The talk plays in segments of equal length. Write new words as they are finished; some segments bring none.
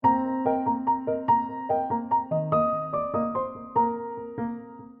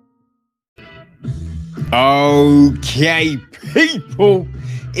Okay, people,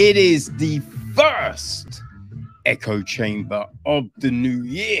 it is the first echo chamber of the new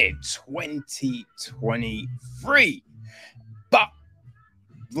year 2023. But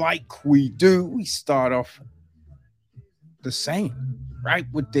like we do, we start off the same, right?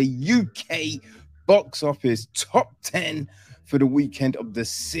 With the UK box office top 10 for the weekend of the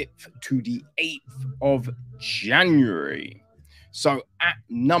 6th to the 8th of January. So at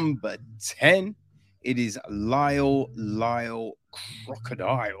number 10, it is Lyle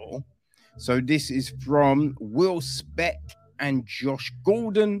Crocodile. So this is from Will Speck and Josh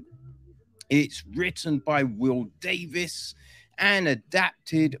Gordon. It's written by Will Davis and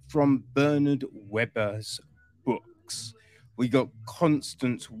adapted from Bernard Webber's books. We got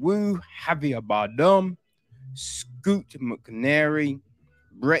Constance Wu, Javier Bardem, Scoot McNairy,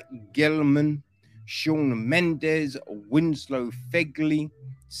 Brett Gelman, Shawn Mendes, Winslow Fegley,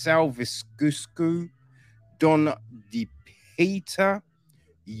 Salvis Gusku, Don DePeter,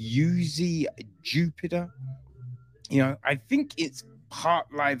 Yuzi Jupiter. You know, I think it's part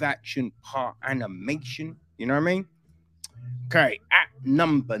live action, part animation. You know what I mean? Okay, at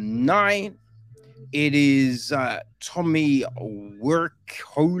number 9, it is Tommy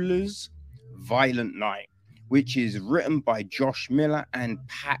Wirkola's Violent Night, which is written by Josh Miller and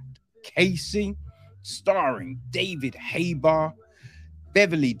Pat Casey, starring David Haybar,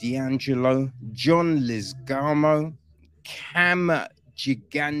 Beverly D'Angelo, John Lizgamo, Cam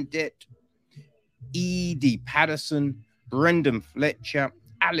Gigandet, E.D. Patterson, Brendan Fletcher,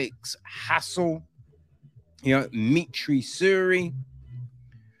 Alex Hassel, Mitri Suri.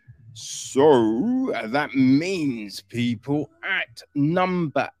 So that means, people, at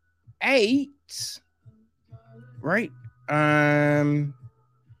number 8, right?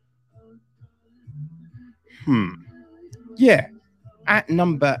 Yeah. At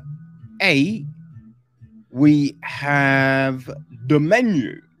number 8, we have The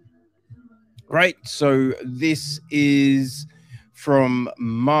Menu. Right, so this is from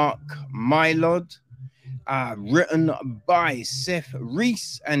Mark Mylod, written by Seth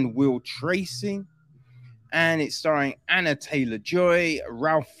Reese and Will Tracy, and it's starring Anna Taylor-Joy,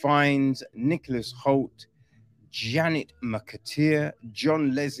 Ralph Fiennes, Nicholas Hoult, Janet McAteer,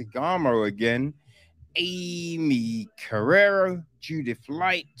 John Leguizamo again, Amy Carrero, Judith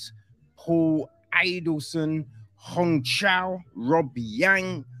Light, Paul Adelson, Hong Chow, Robbie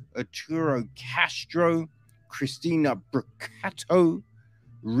Yang, Arturo Castro, Christina Briccato,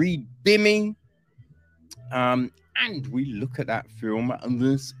 Reed Bimmy. And we look at that film on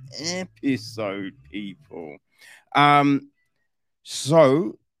this episode, people.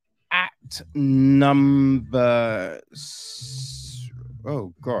 So at number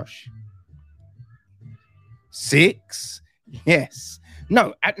 6, yes.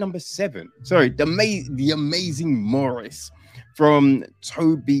 No, at number 7. Sorry, the Amazing Morris from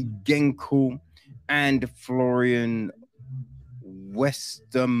Toby Genkel and Florian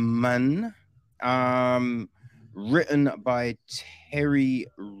Westerman, written by Terry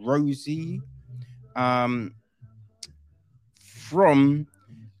Rosie, from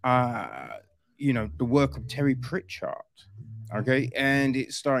the work of Terry Pritchard. Okay, and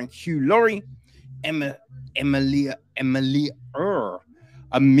it's starring Hugh Laurie, Amelia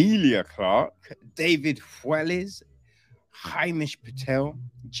Clark, David Fuelles, Hamish Patel,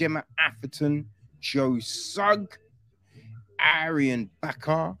 Gemma Atherton, Joe Sugg, Arian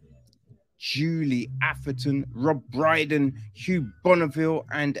Bakar, Julie Atherton, Rob Brydon, Hugh Bonneville,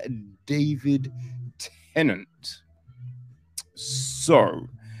 and David Tennant. So,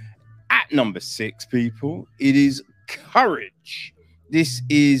 at number 6, people, it is Courage. This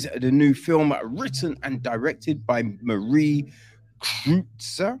is the new film written and directed by Marie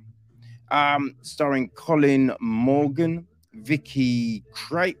Kreutzer, starring Colin Morgan, Vicky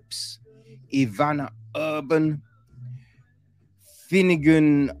Krieps, Ivana Urban,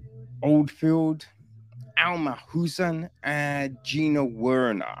 Finnegan Oldfield, Alma Hussein, and Gina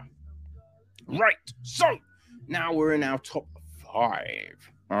Werner. Right, so now we're in our top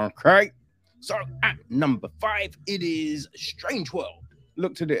 5. Okay, so at number 5, it is Strange World.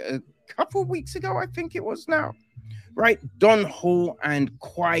 Looked at it a couple of weeks ago, I think it was now. Right, Don Hall and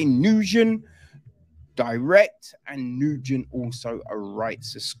Kwai Nugent direct, and Nugent also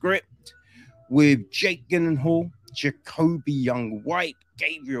writes a script with Jake Gyllenhaal, Jacoby Young-White,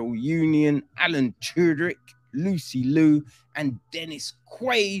 Gabriel Union, Alan Tudyk, Lucy Liu, and Dennis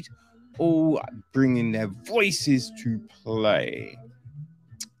Quaid, all bringing their voices to play.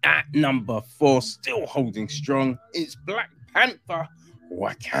 At number 4, still holding strong, it's Black Panther: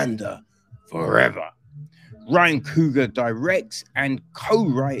 Wakanda Forever. Ryan Coogler directs and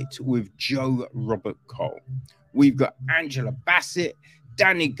co-writes with Joe Robert Cole. We've got Angela Bassett,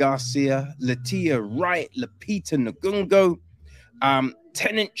 Danny Garcia, Latia Wright, Lupita Nyong'o,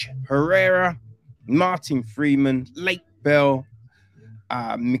 Tench Herrera, Martin Freeman, Lake Bell,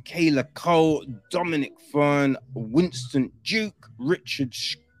 Michaela Cole, Dominic Fern, Winston Duke, Richard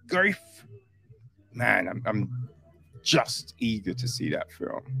Schiff. Man, I'm just eager to see that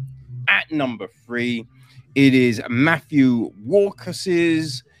film. At number 3, it is Matthew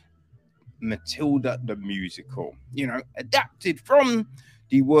Walker's Matilda the Musical, adapted from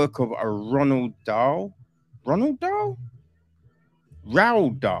the work of Ronald Dahl. Ronald Dahl?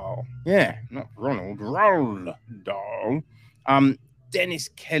 Roald Dahl. Yeah, not Ronald. Roald Dahl. Dennis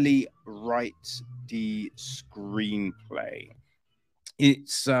Kelly writes the screenplay.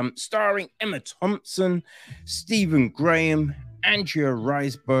 It's starring Emma Thompson, Stephen Graham, Andrea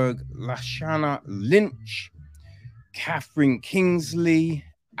Riseborough, Lashana Lynch, Catherine Kingsley,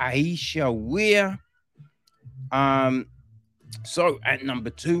 Aisha Weir. So at number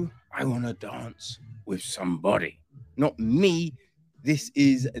 2, I Want to Dance with Somebody. Not me. This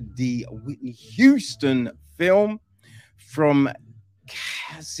is the Whitney Houston film from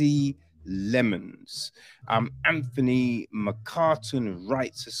Cassie Lemons. Anthony McCartan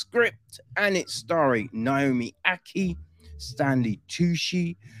writes a script, and it's starring Naomi Aki, Stanley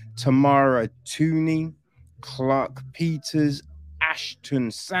Tucci, Tamara Tooney, Clark Peters, Ashton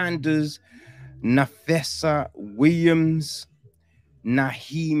Sanders, Nafessa Williams,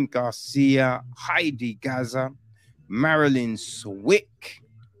 Naheem Garcia, Heidi Gaza, Marilyn Swick,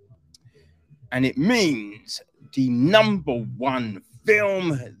 and it means the number 1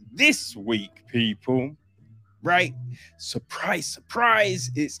 film this week, people, right? Surprise,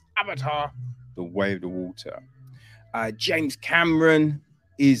 surprise, it's Avatar, The Way of the Water. James Cameron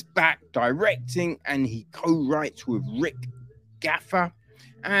is back directing, and he co-writes with Rick Gaffer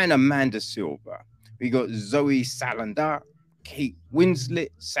and Amanda Silver. We got Zoe Saldana, Kate Winslet,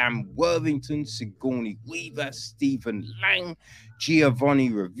 Sam Worthington, Sigourney Weaver, Stephen Lang, Giovanni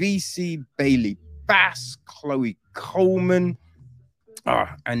Ribisi, Bailey Bass, Chloe Coleman,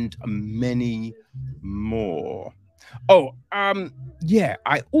 and many more.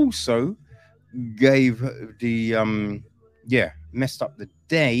 I also gave the messed up the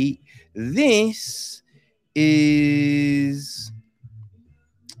date. This is,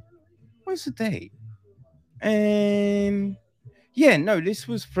 what's the date? This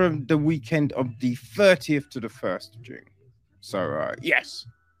was from the weekend of the 30th to the 1st of June. So yes,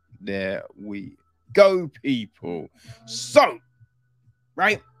 there we go, people. So,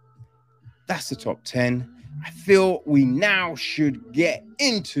 right, that's the top 10. I feel we now should get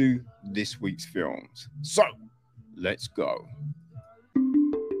into this week's films. So, let's go.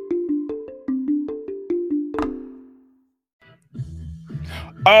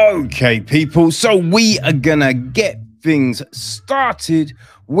 Okay, people. So we are gonna get things started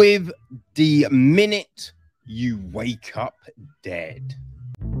with The Minute You Wake Up Dead.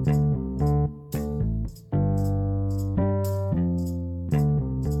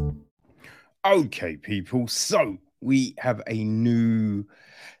 Okay, people. So we have a new,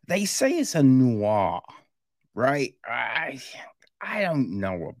 they say it's a noir, right? I don't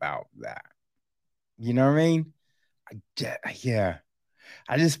know about that. You know what I mean?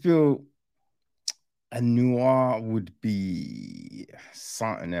 I just feel a noir would be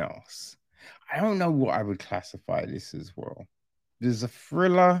something else. I don't know what I would classify this as well. There's a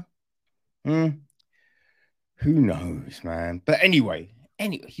thriller. Who knows, man? But anyway,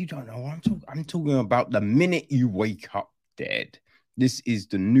 you don't know what I'm talking about. The Minute You Wake Up Dead. This is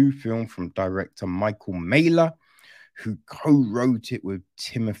the new film from director Michael Mailer, who co-wrote it with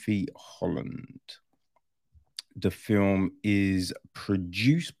Timothy Holland. The film is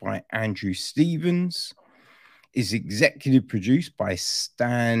produced by Andrew Stevens, is executive produced by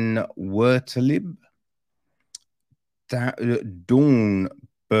Stan Wertelib, Dawn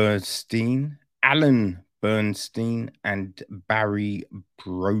Bernstein, Alan Bernstein, and Barry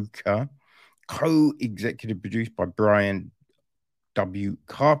Broker. Co-executive produced by Brian W.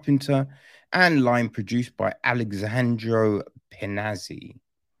 Carpenter, and line produced by Alexandro Penazzi.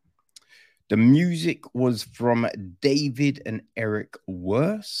 The music was from David and Eric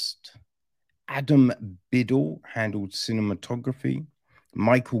Wurst. Adam Biddle handled cinematography.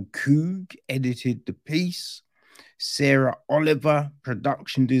 Michael Coog edited the piece. Sarah Oliver,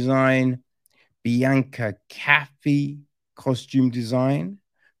 production design. Bianca Caffey, costume design.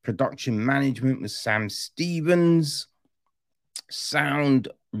 Production management was Sam Stevens. Sound,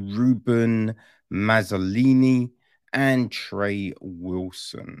 Ruben Mazzolini and Trey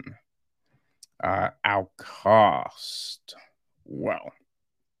Wilson. Our cast. Well,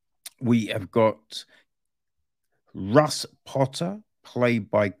 we have got Russ Potter, played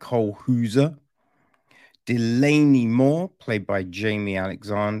by Cole Hauser. Delaney Moore, played by Jamie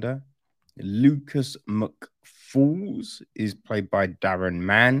Alexander. Lucas McFalls is played by Darren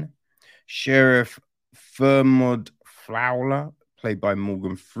Mann. Sheriff Fermod Fowler, played by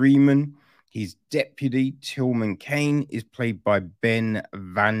Morgan Freeman. His deputy, Tillman Kane, is played by Ben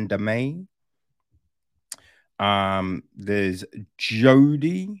Vandermeer. There's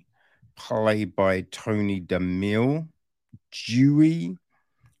Jody, played by Tony DeMille. Dewey,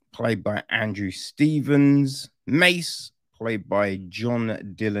 played by Andrew Stevens. Mace, played by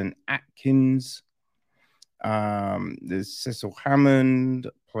John Dylan Atkins. There's Cecil Hammond,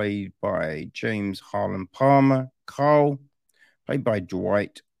 played by James Harlan Palmer. Carl, played by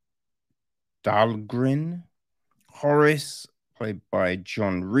Dwight Dahlgren. Horace, played by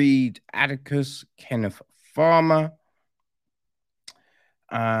John Reed. Atticus, Kenneth Farmer.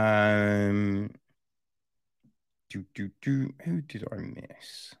 Who did I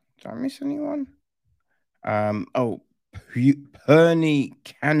miss? Did I miss anyone? Perny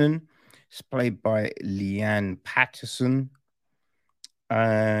Cannon is played by Leanne Patterson.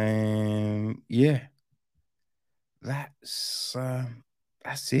 Yeah, that's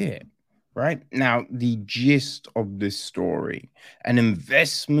it. Right now, the gist of this story: an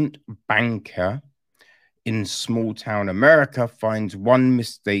investment banker in small town America finds one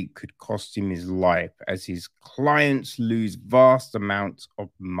mistake could cost him his life as his clients lose vast amounts of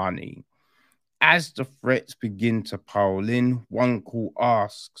money. As the threats begin to pile in, one call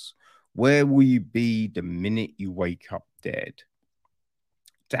asks, "Where will you be the minute you wake up dead?"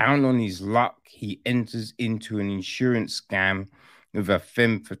 Down on his luck, he enters into an insurance scam with a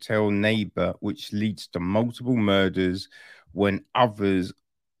femme fatale neighbor, which leads to multiple murders when others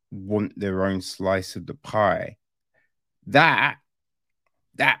want their own slice of the pie. That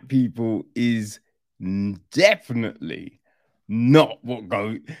people is definitely not what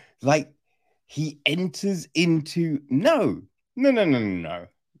goes. Like, he enters into no.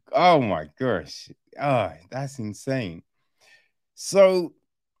 Oh my gosh. Oh, that's insane. So,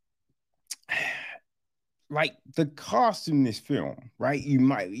 like, the cast in this film, right? You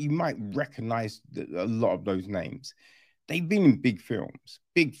might recognize a lot of those names. They've been in big films,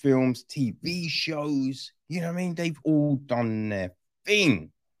 TV shows. You know what I mean? They've all done their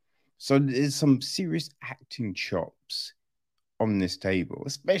thing. So there's some serious acting chops on this table,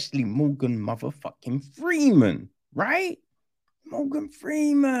 especially Morgan motherfucking Freeman, right? Morgan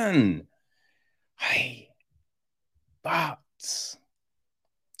Freeman. Hey, but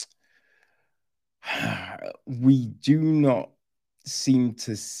we do not seem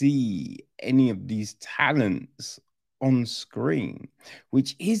to see any of these talents on screen,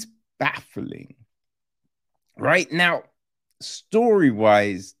 which is baffling. Right now,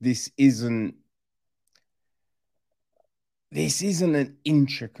 story-wise, this isn't an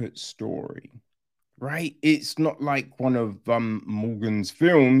intricate story, right? It's not like one of Morgan's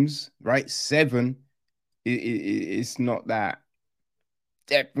films, right? Seven. It's not that.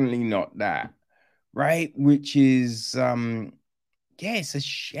 Definitely not that, right? Which is yeah, it's a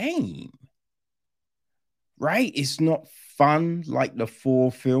shame, right? It's not fun like the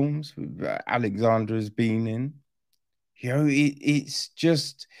four films Alexander has been in. You know, it's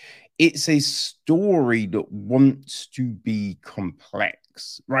a story that wants to be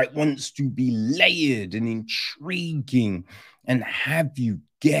complex, right? Wants to be layered and intriguing and have you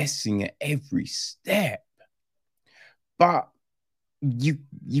guessing at every step. But you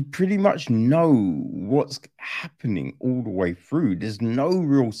pretty much know what's happening all the way through. There's no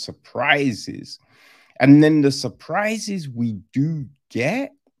real surprises. And then the surprises we do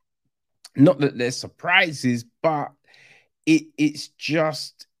get, not that they're surprises, but it's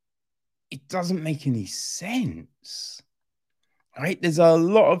just, it doesn't make any sense, right? There's a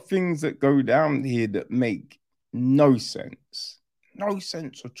lot of things that go down here that make no sense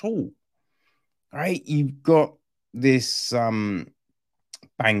at all, right? You've got this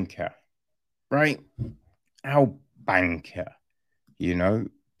banker, right? Our banker, you know,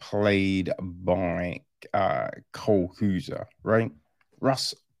 played by Cole Hauser, right?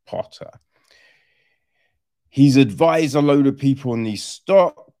 Russ Potter. He's advised a load of people on these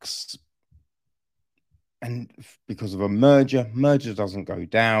stocks, and because of a merger doesn't go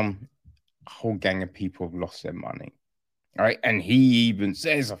down. A whole gang of people have lost their money. All right. And he even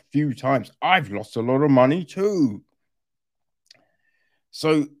says a few times, "I've lost a lot of money too."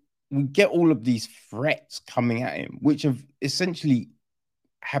 So we get all of these threats coming at him, which have essentially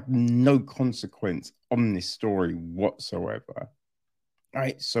have no consequence on this story whatsoever.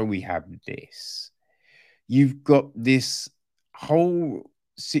 Right. So we have this. You've got this whole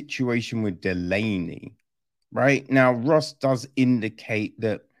situation with Delaney. Right. Now, Ross does indicate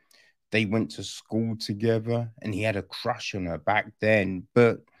that they went to school together and he had a crush on her back then.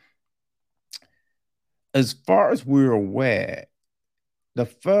 But as far as we're aware, the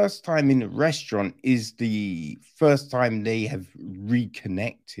first time in the restaurant is the first time they have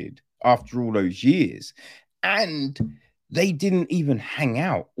reconnected after all those years. And they didn't even hang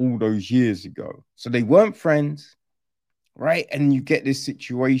out all those years ago. So they weren't friends, right? And you get this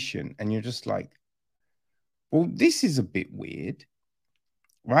situation and you're just like, well, this is a bit weird,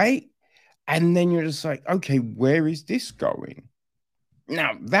 right? And then you're just like, okay, where is this going?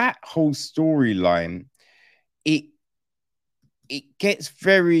 Now, that whole storyline, it it gets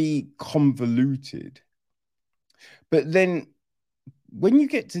very convoluted. But then when you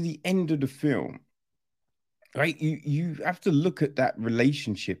get to the end of the film, right, you have to look at that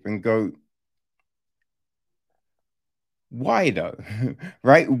relationship and go, why though?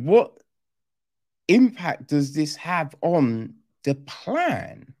 Right? What impact does this have on the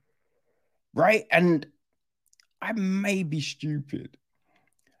plan? Right? And I may be stupid,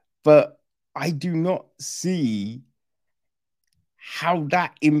 but I do not see how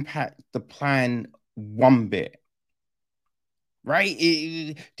that impacts the plan one bit. Right?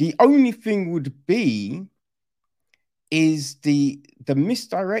 The only thing would be is the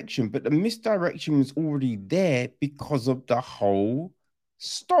misdirection, but the misdirection was already there because of the whole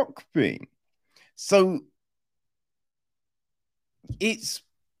stock thing. So it's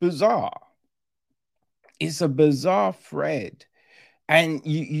bizarre. It's a bizarre thread. And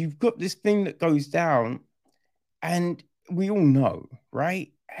you've got this thing that goes down, and we all know,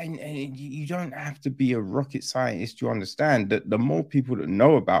 right? And you don't have to be a rocket scientist to understand that the more people that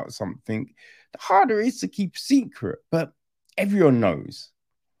know about something, the harder it is to keep secret. But everyone knows.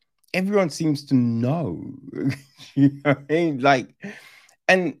 Everyone seems to know. You know what I mean? Like,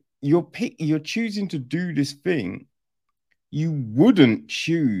 and you're choosing to do this thing. You wouldn't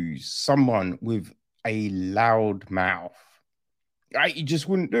choose someone with a loud mouth. Right? You just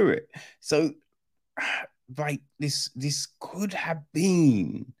wouldn't do it. So like this could have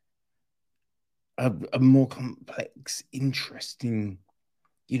been a more complex, interesting,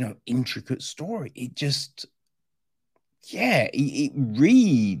 intricate story. It just, yeah, it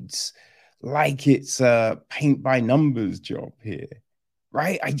reads like it's a paint by numbers job here,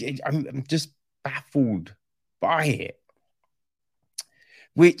 right? I'm just baffled by it.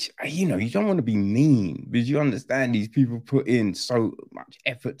 Which, you don't want to be mean because you understand these people put in so much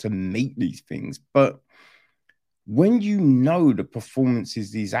effort to make these things, but when you know the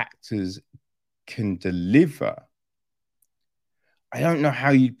performances these actors can deliver, I don't know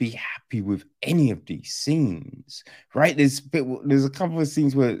how you'd be happy with any of these scenes, right? There's a couple of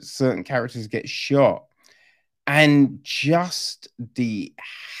scenes where certain characters get shot, and just the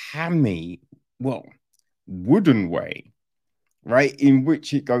hammy, well, wooden way, right, in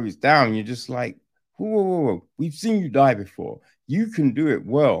which it goes down, you're just like, whoa, whoa, whoa, whoa. We've seen you die before. You can do it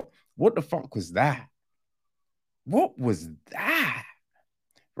well. What the fuck was that? What was that?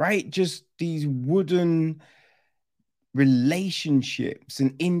 Right? Just these wooden relationships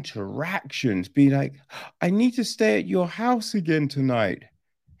and interactions. Be like, I need to stay at your house again tonight.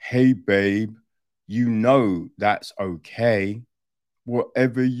 Hey, babe, you know that's okay.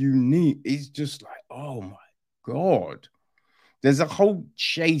 Whatever you need. It's just like, oh my God. There's a whole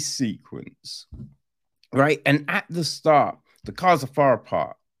chase sequence, right? And at the start, the cars are far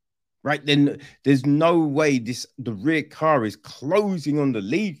apart, right? Then there's no way the rear car is closing on the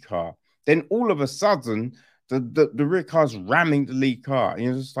lead car. Then all of a sudden, the rear car's ramming the lead car. And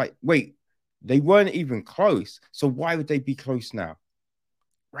you're just like, wait, they weren't even close. So why would they be close now?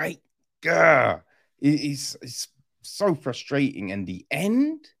 Right? Gah. It's so frustrating. And the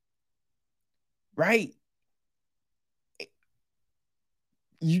end, right?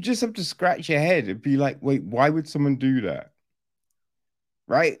 You just have to scratch your head and be like, wait, why would someone do that?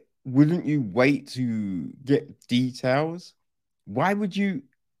 Right? Wouldn't you wait to get details? Why would you?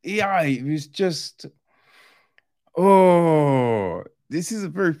 Yeah, it was just, oh, this is a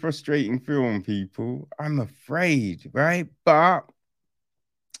very frustrating film, people. I'm afraid, right? But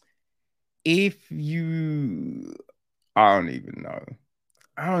if you, I don't even know.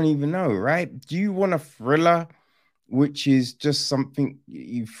 I don't even know, right? Do you want a thriller, which is just something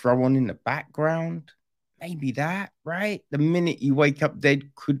you throw on in the background? Maybe that, right? The minute you wake up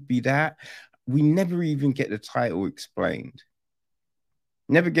dead could be that. We never even get the title explained.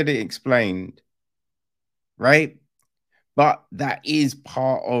 Never get it explained, right? But that is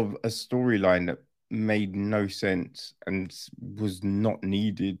part of a storyline that made no sense and was not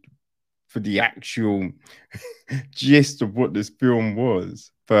needed for the actual gist of what this film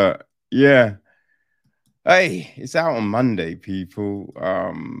was. But yeah. Hey, it's out on Monday, people.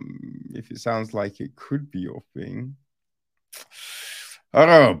 If it sounds like it could be your thing.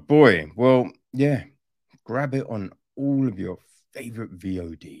 Oh boy. Well, yeah. Grab it on all of your favorite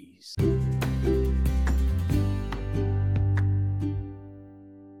VODs.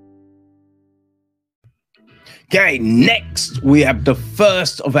 Okay, next we have the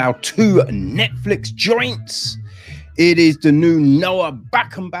first of our two Netflix joints. It is the new Noah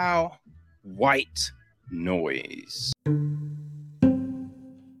Baumbach, White Noise.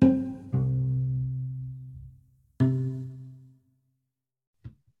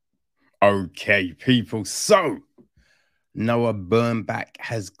 Okay, people. So Noah Baumbach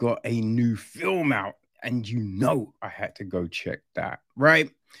has got a new film out, and you know I had to go check that,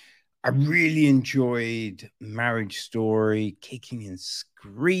 right? I really enjoyed Marriage Story, Kicking and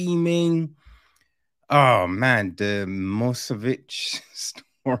Screaming. Oh man, the Mosevich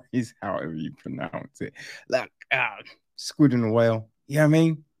stories, however you pronounce it. Like Squid and the Whale. Yeah, I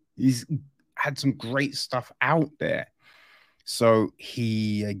mean, he's had some great stuff out there. So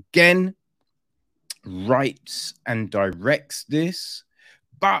he again writes and directs this,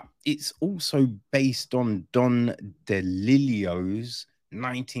 but it's also based on Don DeLillo's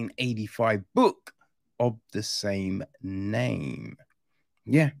 1985 book of the same name.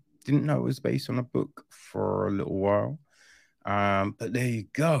 Yeah, didn't know it was based on a book for a little while. But there you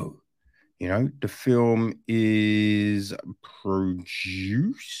go. You know, the film is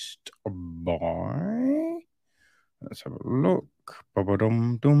produced by, let's have a look.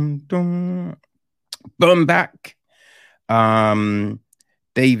 Baumbach,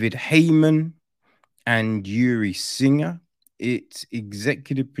 David Heyman, and Yuri Singer. It's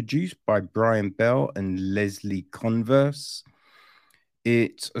executive produced by Brian Bell and Leslie Converse.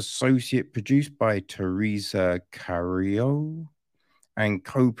 It's associate produced by Teresa Carrillo and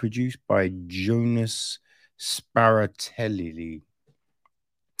co-produced by Jonas Sparatelli.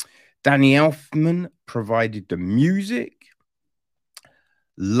 Danny Elfman provided the music.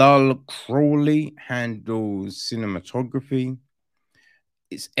 Lal Crawley handles cinematography.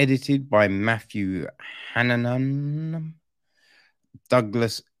 It's edited by Matthew Hannanan.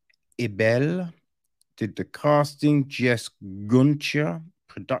 Douglas Ebel did the casting. Jess Guncher,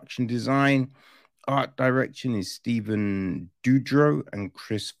 production design. Art direction is Stephen Dudrow and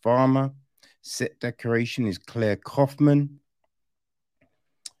Chris Farmer. Set decoration is Claire Kaufman.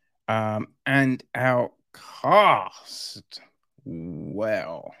 And our cast,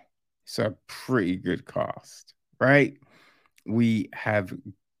 well, it's a pretty good cast, right? We have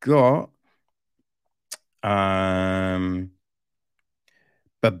got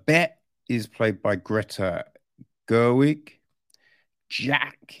Babette is played by Greta Gerwig.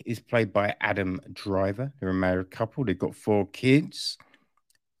 Jack is played by Adam Driver. They're a married couple. They've got 4 kids.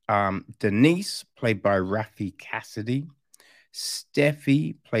 Denise, played by Rafi Cassidy.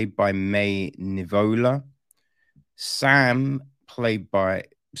 Steffi, played by May Nivola.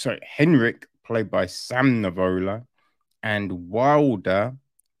 Henrik, played by Sam Nivola. And Wilder,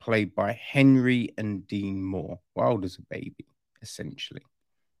 played by Henry and Dean Moore. Wilder's a baby, essentially.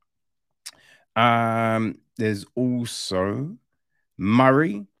 There's also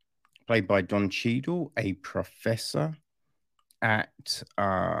Murray, played by Don Cheadle, a professor at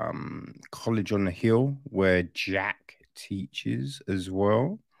College on the Hill, where Jack teaches as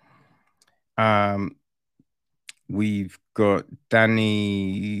well. We've got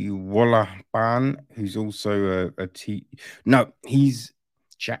Danny Wallaban, who's also a teacher. No, he's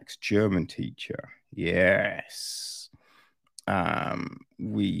Jack's German teacher. Yes.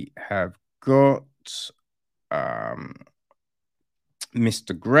 We have got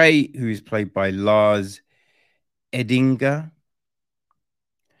Mr. Gray, who is played by Lars Edinger.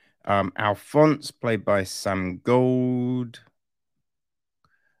 Alphonse, played by Sam Gold.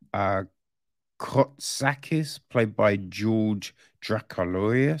 Kotsakis, played by George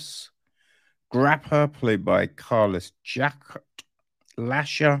Dracoloius. Grapper, played by Carlos Jackett.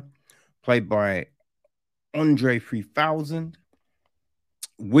 Lasher, played by Andre 3000.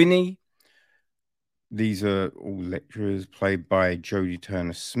 Winnie, these are all lecturers, played by Jodie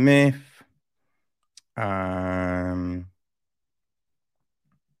Turner-Smith.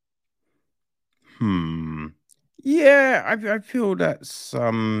 Yeah, I feel that's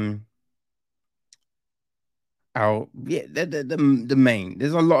the main.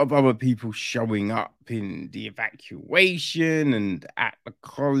 There's a lot of other people showing up in the evacuation and at the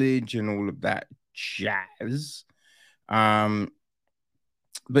college and all of that jazz. But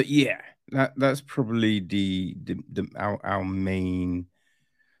yeah, That's probably the our main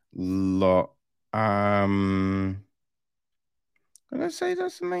lot. Can I say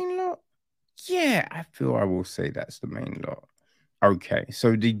that's the main lot? Yeah, I feel I will say that's the main lot. Okay,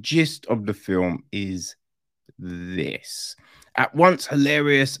 so the gist of the film is this. At once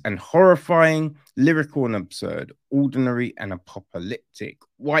hilarious and horrifying, lyrical and absurd, ordinary and apocalyptic,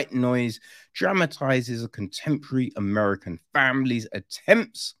 White Noise dramatizes a contemporary American family's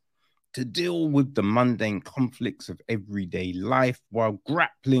attempts to deal with the mundane conflicts of everyday life while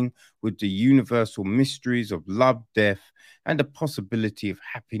grappling with the universal mysteries of love, death, and the possibility of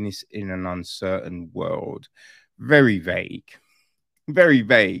happiness in an uncertain world. Very vague. Very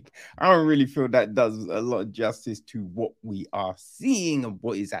vague. I don't really feel that does a lot of justice to what we are seeing and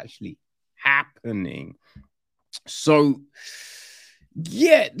what is actually happening. So,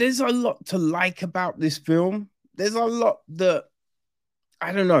 yeah, there's a lot to like about this film. There's a lot that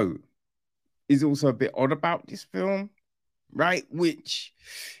I don't know is also a bit odd about this film, right? Which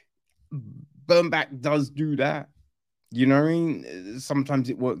Burnback does do that. You know what I mean? Sometimes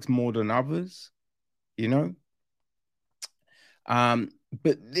it works more than others, you know?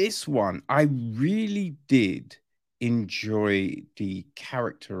 But this one, I really did enjoy the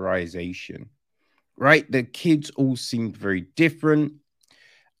characterization, right? The kids all seemed very different.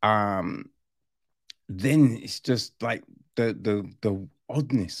 Um, then it's just like the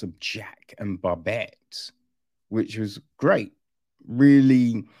oddness of Jack and Babette, which was great,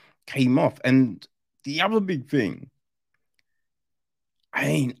 really came off. And the other big thing, I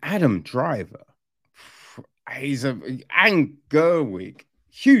mean, Adam Driver, he's and Gerwig,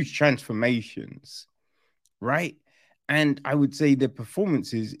 huge transformations, right? And I would say the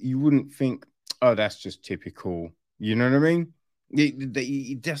performances, you wouldn't think, oh, that's just typical. You know what I mean?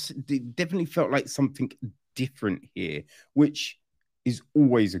 It definitely felt like something different here, which is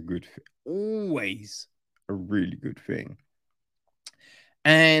always a good thing, always a really good thing.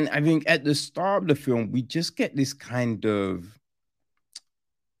 And I think at the start of the film, we just get this kind of,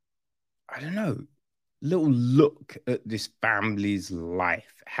 I don't know, little look at this family's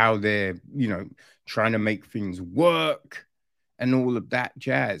life, how they're, trying to make things work and all of that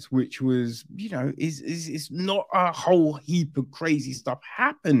jazz, which was, is not a whole heap of crazy stuff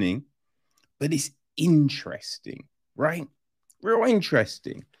happening, but it's interesting, right? Real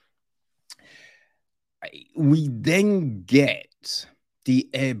interesting. We then get the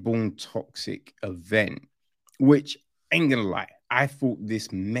airborne toxic event, which ain't gonna lie, I thought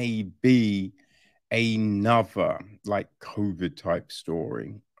this may be another like COVID type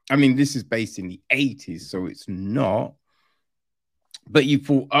story. I mean, this is based in the 80s, so it's not. But you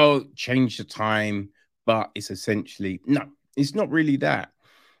thought, oh, change the time, but it's essentially no, it's not really that.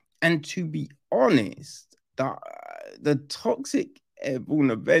 And to be honest, the toxic airborne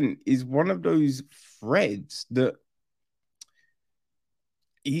event is one of those threads that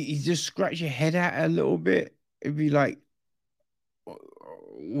you just scratch your head at a little bit. It'd be like,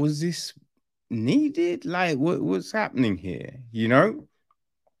 was this needed? Like, what's happening here?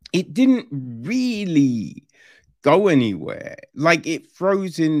 It didn't really go anywhere. Like, it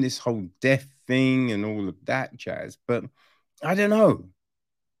throws in this whole death thing and all of that jazz, but I don't know.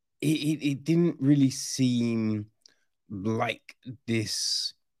 It didn't really seem like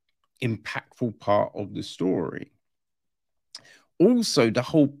this impactful part of the story. Also, the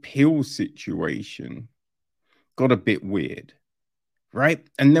whole pill situation got a bit weird, right?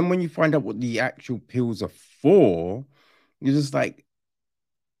 And then when you find out what the actual pills are for, you're just like,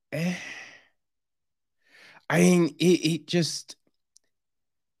 eh. I mean, it just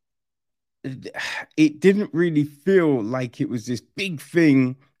it didn't really feel like it was this big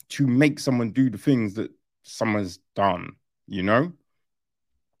thing to make someone do the things that someone's done, you know?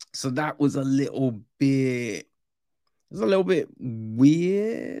 So that was a little bit, it was a little bit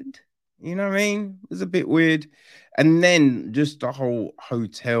weird. You know what I mean? It was a bit weird. And then just the whole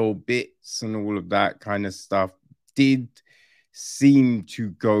hotel bits and all of that kind of stuff did seem to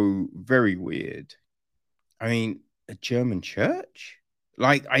go very weird. I mean, a German church?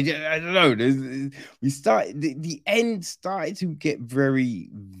 Like, I don't know. We started, the end started to get very,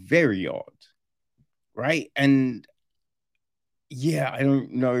 very odd, right? And yeah, I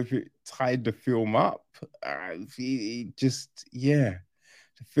don't know if it tied the film up. It just, yeah,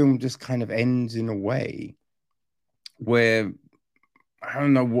 the film just kind of ends in a way where I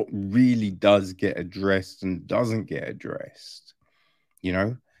don't know what really does get addressed and doesn't get addressed. You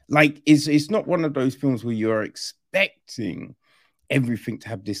know, like it's not one of those films where you're expecting everything to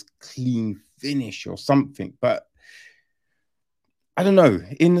have this clean finish or something, but I don't know.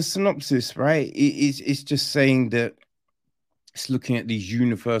 In the synopsis, right, it's just saying that It's looking at these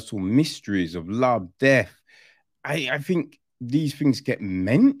universal mysteries of love, death. I think these things get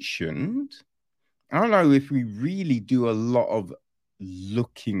mentioned. I don't know if we really do a lot of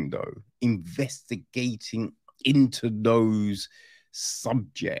looking, though, investigating into those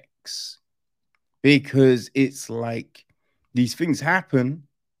subjects, because it's like these things happen,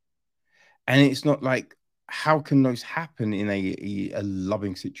 and it's not like, how can those happen in a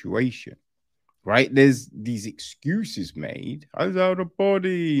loving situation? Right? There's these excuses made. I was out of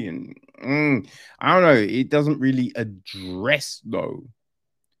body, and I don't know. It doesn't really address though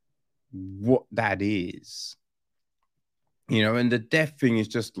what that is. And the death thing is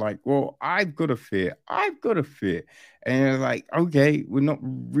just like, well, I've got a fear. I've got a fear. And you're like, okay, we're not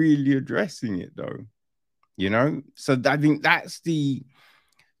really addressing it though. So I think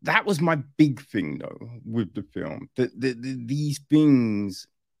that was my big thing though with the film. That these things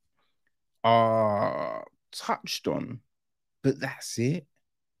are touched on, but that's it.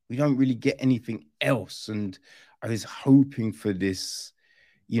 We don't really get anything else. And I was hoping for this,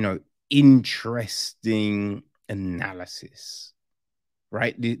 interesting analysis,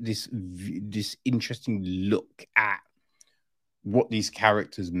 right? This interesting look at what these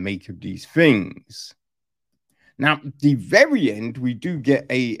characters make of these things. Now, the very end, we do get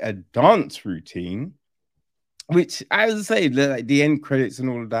a dance routine, which, as I say, like the end credits and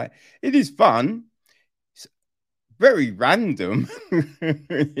all of that, it is fun. It's very random.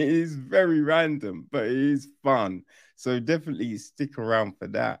 It is very random, but it is fun. So definitely stick around for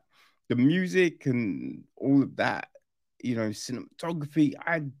that. The music and all of that, cinematography,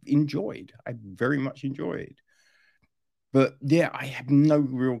 I very much enjoyed. But yeah, I have no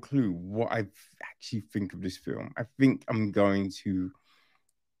real clue what I actually think of this film. I think I'm going to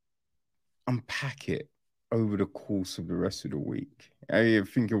unpack it over the course of the rest of the week. I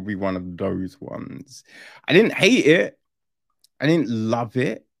think it'll be one of those ones. I didn't hate it. I didn't love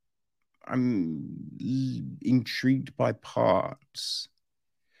it. I'm intrigued by parts.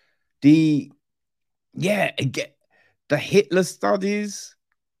 Again, the Hitler studies,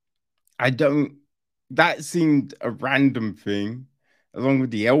 that seemed a random thing, along with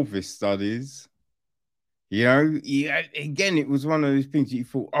the Elvis studies. Yeah, again, it was one of those things that you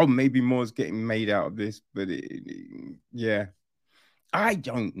thought, oh, maybe more's getting made out of this, but yeah, I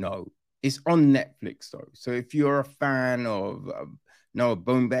don't know. It's on Netflix though, so if you're a fan of Noah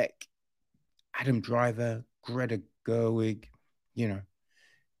Baumbach, Adam Driver, Greta Gerwig,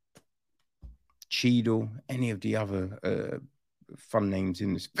 Cheadle, any of the other fun names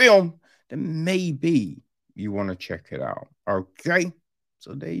in this film, then maybe you want to check it out. Okay,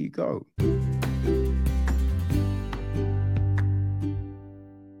 so there you go.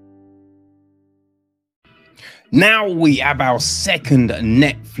 Now we have our second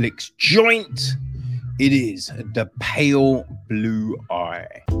Netflix joint. It is The Pale Blue Eye.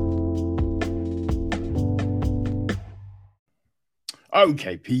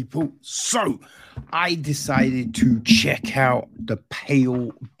 Okay, people. So I decided to check out The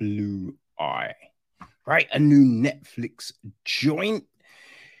Pale Blue Eye. Right? A new Netflix joint.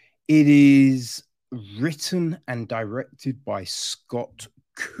 It is written and directed by Scott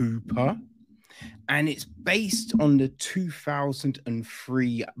Cooper. And it's based on the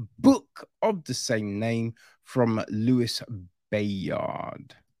 2003 book of the same name from Louis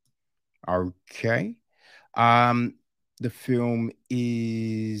Bayard. Okay. The film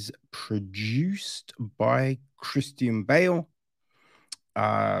is produced by Christian Bale,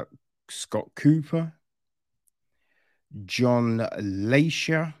 Scott Cooper, John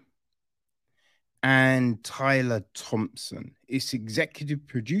Lasher, and Tyler Thompson. It's executive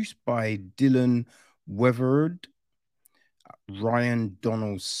produced by Dylan Weatherard, Ryan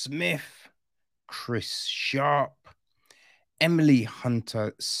Donald Smith, Chris Sharp, Emily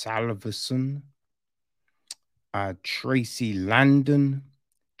Hunter Salverson, Tracy Landon,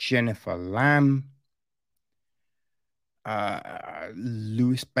 Jennifer Lamb,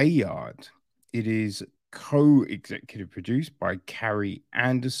 Louis Bayard. It is co-executive produced by Carrie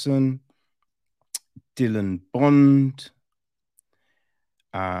Anderson, Dylan Bond,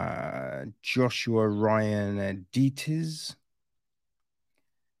 Joshua Ryan Dietz,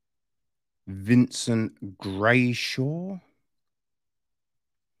 Vincent Grayshaw,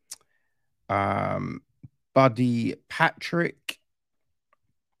 Buddy Patrick,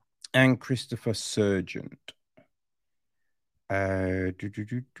 and Christopher Sargent.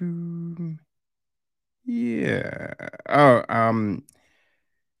 Yeah. Oh,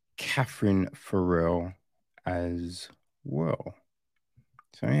 Catherine Farrell as well.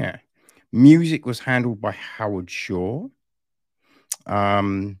 So yeah. Music was handled by Howard Shaw.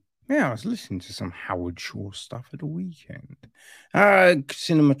 Yeah, I was listening to some Howard Shore stuff at the weekend.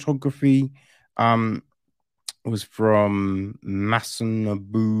 Cinematography was from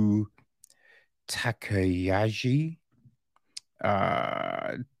Masanobu Takayashi.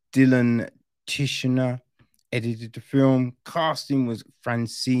 Dylan Tishner edited the film. Casting was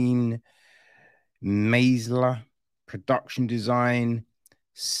Francine Maisler. Production design,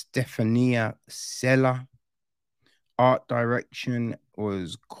 Stefania Sella. Art direction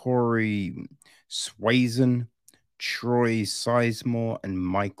was Corey Swayzen, Troy Sizemore, and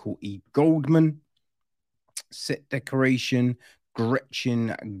Michael E. Goldman. Set decoration,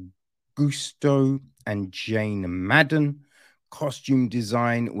 Gretchen Gusto and Jane Madden. Costume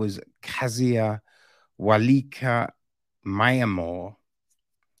design was Kazia Walika Mayamore.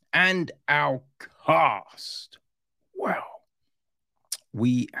 And our cast. Well,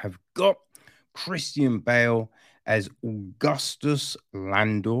 we have got Christian Bale as Augustus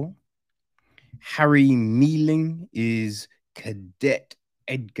Landor. Harry Mealing is Cadet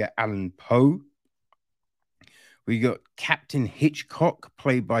Edgar Allan Poe. We got Captain Hitchcock,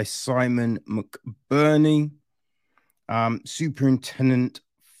 played by Simon McBurney. Superintendent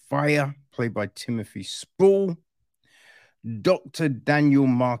Fire, played by Timothy Spall. Dr. Daniel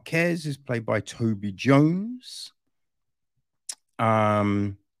Marquez is played by Toby Jones.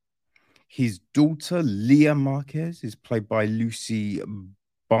 His daughter, Leah Marquez, is played by Lucy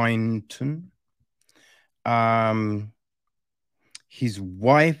Byington. His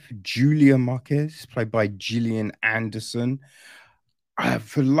wife, Julia Marquez, is played by Gillian Anderson.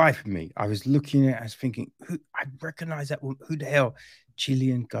 For the life of me, I was looking at it, I was thinking, I recognize that woman. Who the hell?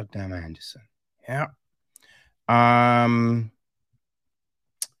 Gillian goddamn Anderson. Yeah.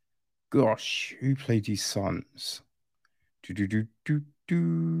 Gosh, who played his sons?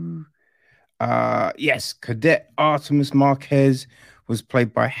 Yes, Cadet Artemis Marquez was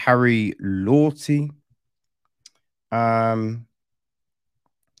played by Harry Lorty.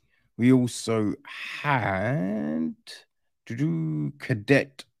 We also had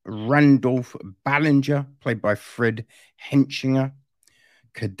Cadet Randolph Ballinger, played by Fred Henchinger.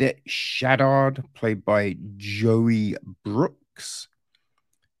 Cadet Shaddard, played by Joey Brooks.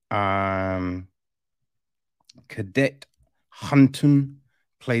 Cadet Hunton,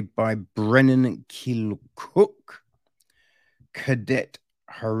 played by Brennan Kilcook. Cadet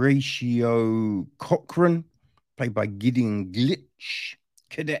Horatio Cochran, played by Gideon Glitch.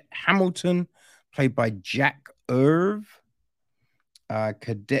 Cadet Hamilton, played by Jack Irv.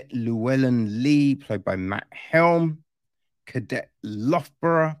 Cadet Llewellyn Lee, played by Matt Helm. Cadet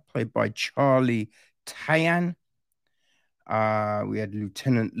Loughborough, played by Charlie Tayan. We had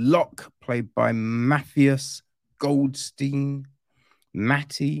Lieutenant Locke, played by Matthias Goldstein.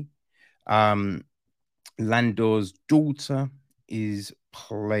 Matty, Landor's daughter, is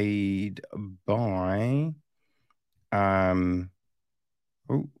played by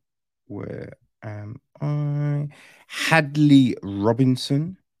where am I? Hadley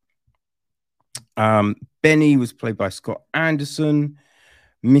Robinson. Benny was played by Scott Anderson.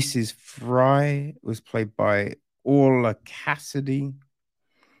 Mrs. Fry was played by Orla Cassidy.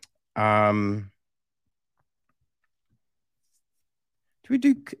 Do we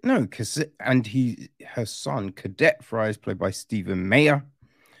do no? And her son Cadet Fry is played by Stephen Mayer.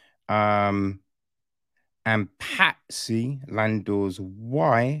 And Patsy, Landor's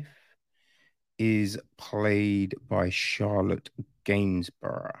wife, is played by Charlotte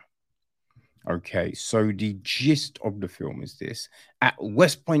Gainsborough. Okay, so the gist of the film is this. At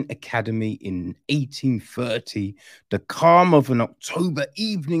West Point Academy in 1830, the calm of an October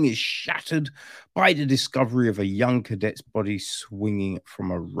evening is shattered by the discovery of a young cadet's body swinging from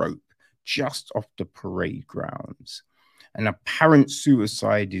a rope just off the parade grounds. An apparent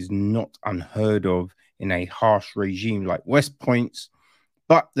suicide is not unheard of in a harsh regime like West Point's.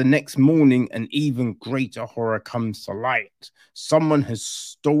 But the next morning, an even greater horror comes to light. Someone has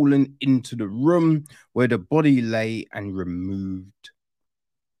stolen into the room where the body lay and removed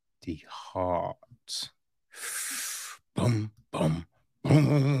the heart. Boom, boom,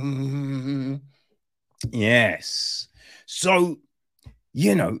 boom. Yes. So,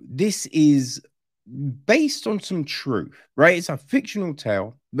 this is based on some truth, right? It's a fictional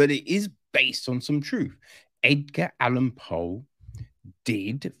tale, but it is based on some truth. Edgar Allan Poe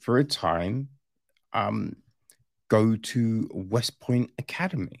did for a time go to West Point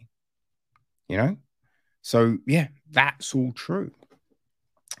Academy, so yeah, that's all true.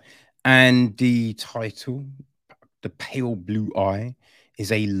 And the title, The Pale Blue Eye,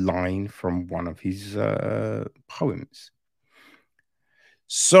 is a line from one of his poems.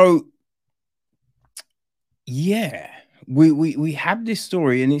 So yeah, we have this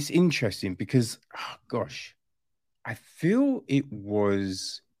story, and it's interesting because, oh gosh, I feel it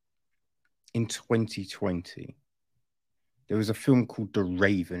was in 2020. There was a film called The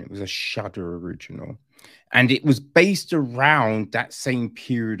Raven. It was a Shudder original, and it was based around that same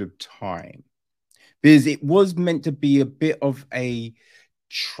period of time because it was meant to be a bit of a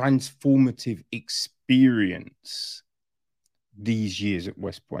transformative experience these years at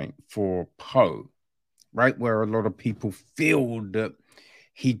West Point for Poe, right? Where a lot of people feel that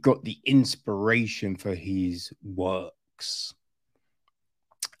he got the inspiration for his works.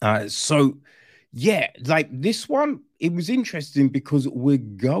 So yeah, like this one, it was interesting because we're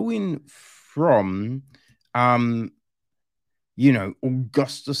going from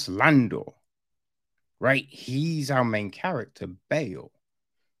Augustus Landor, right? He's our main character, Bale.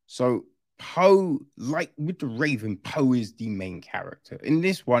 So Poe, like with the Raven, Poe is the main character. In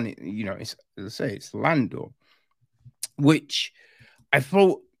this one, it's, as I say, it's Landor, which I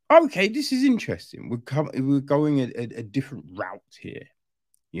thought, okay, this is interesting. We're going a different route here,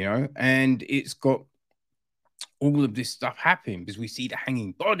 and it's got all of this stuff happening because we see the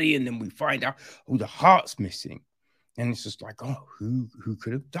hanging body, and then we find out, the heart's missing, and it's just like, oh, who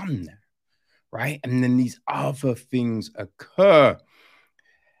could have done that, right? And then these other things occur,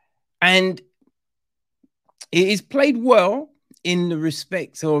 and it is played well in the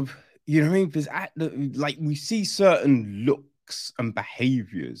respect of, you know what I mean? Because we see certain looks and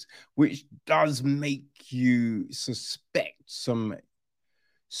behaviors, which does make you suspect some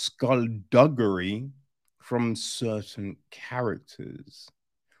skullduggery from certain characters,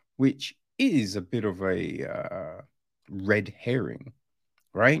 which is a bit of a red herring,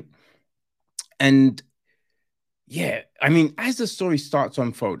 right? And yeah, I mean, as the story starts to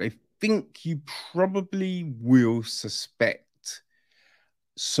unfold, I think you probably will suspect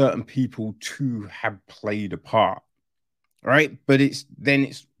certain people to have played a part, right? But it's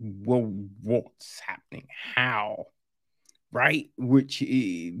well, what's happening? How? Right? Which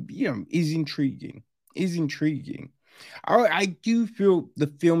is intriguing. Is intriguing. I do feel the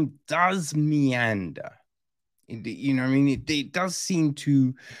film does meander. You know what I mean? It does seem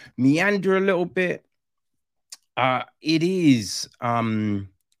to meander a little bit. It is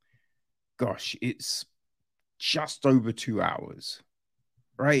gosh, it's just over 2 hours,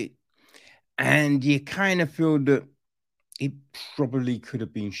 right? And you kind of feel that it probably could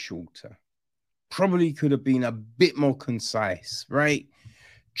have been shorter, probably could have been a bit more concise, right?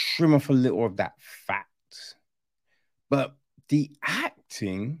 Trim off a little of that fat. But the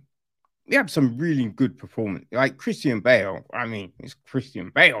acting, we have some really good performance. Like Christian Bale, I mean, it's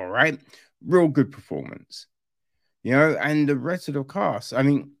Christian Bale, right? Real good performance, and the rest of the cast. I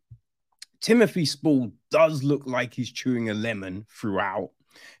mean, Timothy Spall does look like he's chewing a lemon throughout.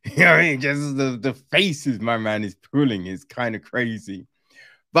 I mean, just the faces my man is pulling is kind of crazy.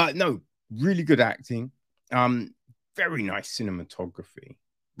 But no, really good acting. Very nice cinematography,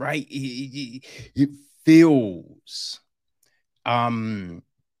 right? It feels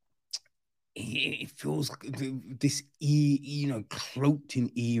it feels like this cloaked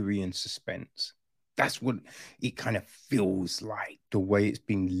in eerie and suspense. That's what it kind of feels like, the way it's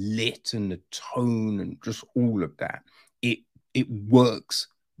been lit and the tone and just all of that. It works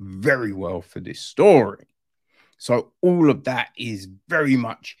very well for this story. So all of that is very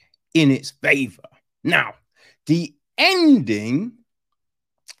much in its favor. Now, the ending,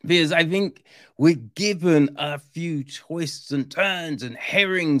 because I think we're given a few twists and turns and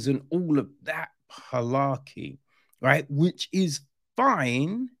herrings and all of that malarkey, right? Which is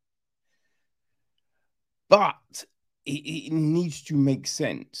fine, but it needs to make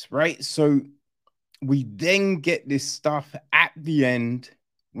sense, right? So we then get this stuff at the end,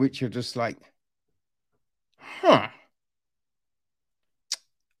 which are just like, huh,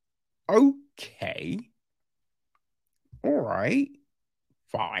 okay, all right,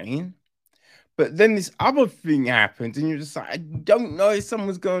 fine. But then this other thing happens, and you're just like, I don't know if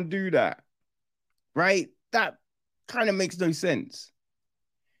someone's going to do that, right? That kind of makes no sense.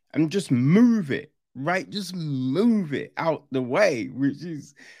 And just move it, right? Just move it out the way, which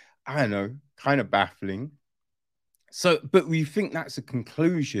is, I don't know, kind of baffling. So, but we think that's a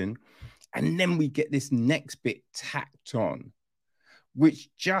conclusion. And then we get this next bit tacked on, which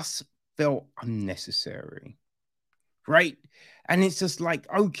just felt unnecessary, right? And it's just like,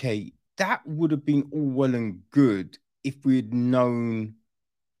 okay, that would have been all well and good if we had known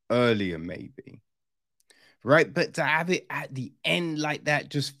earlier, maybe, right? But to have it at the end like that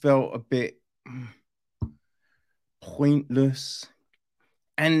just felt a bit pointless.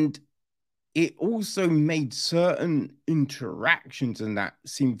 And it also made certain interactions and that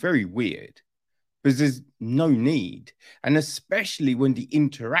seem very weird. because there's no need. And especially when the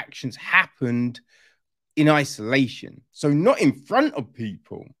interactions happened in isolation. So not in front of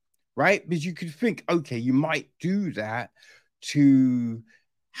people, right? Because you could think, okay, you might do that to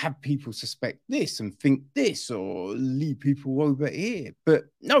have people suspect this and think this or lead people over here. But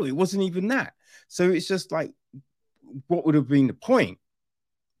no, it wasn't even that. So it's just like, what would have been the point?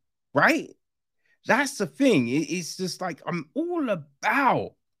 Right? That's the thing. It's just like, I'm all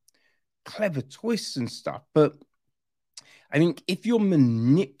about clever twists and stuff. But I think if you're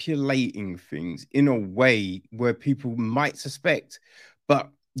manipulating things in a way where people might suspect, but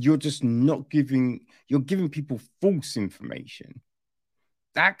you're just not giving, you're giving people false information,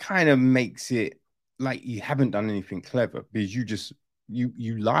 that kind of makes it like you haven't done anything clever because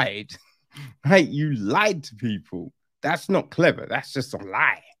you lied, right? You lied to people. That's not clever. That's just a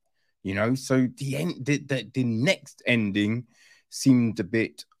lie, you know. So the end, the next ending seemed a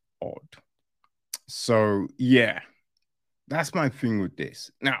bit odd. So yeah, that's my thing with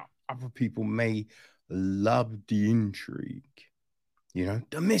this. Now, other people may love the intrigue, you know,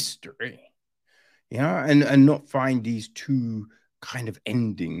 the mystery, you know, and not find these two kind of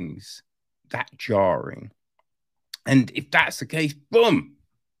endings that jarring. And if that's the case, boom,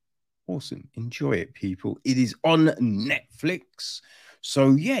 awesome. Enjoy it, people. It is on Netflix.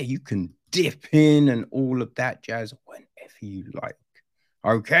 So yeah, you can dip in and all of that jazz whenever you like.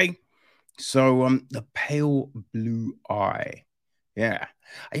 Okay. So the pale blue eye. Yeah.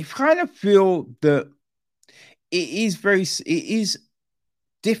 I kind of feel that it is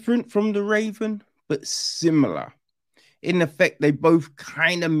different from the Raven, but similar. In effect, they both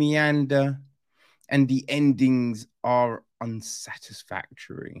kind of meander and the endings are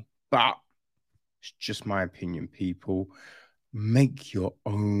unsatisfactory. But it's just my opinion, people. Make your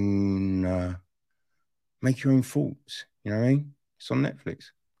own thoughts. You know what I mean? It's on Netflix.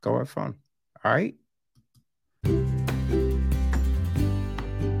 Go have fun. All right.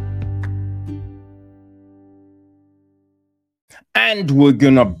 And we're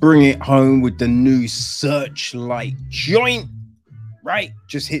gonna bring it home with the new Searchlight joint, right?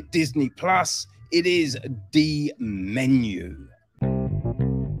 Just hit Disney Plus. It is The Menu.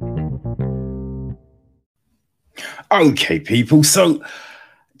 Okay, people. So,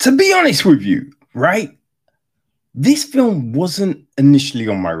 to be honest with you, right? This film wasn't initially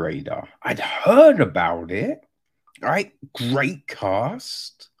on my radar. I'd heard about it, right? Great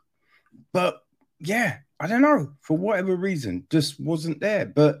cast, but yeah, I don't know, for whatever reason, just wasn't there.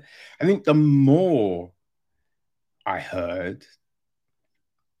 But I think the more I heard,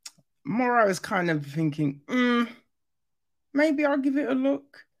 more I was kind of thinking, maybe I'll give it a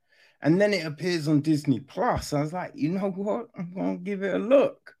look. And then it appears on Disney Plus. I was like, you know what? I'm gonna give it a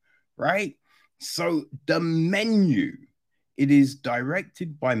look, right? So The Menu, it is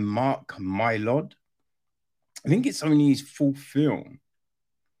directed by Mark Mylod. I think it's only his full film,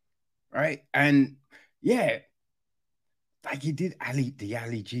 right? And yeah, like he did the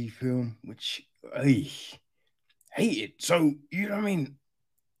Ali G film, which I hated. So you know what I mean?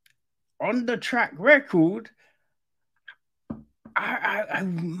 On the track record, I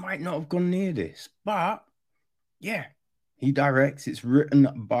might not have gone near this, but yeah, he directs. It's written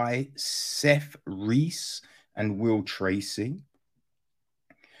by Seth Reese and Will Tracy.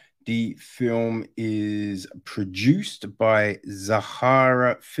 The film is produced by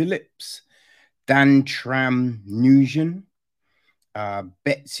Zahara Phillips, Dan Tram Nugent,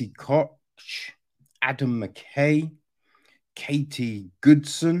 Betsy Koch, Adam McKay, Katie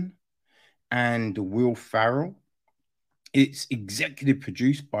Goodson, and Will Farrell. It's executive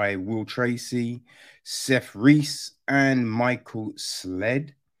produced by Will Tracy, Seth Reese, and Michael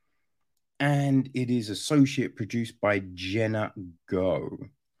Sled. And it is associate produced by Jenna Go.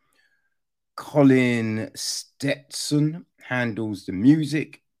 Colin Stetson handles the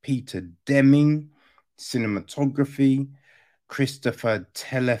music, Peter Deming, cinematography, Christopher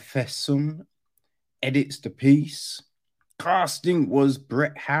Telefesson edits the piece. Casting was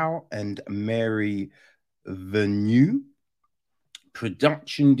Brett Howe and Mary Venue.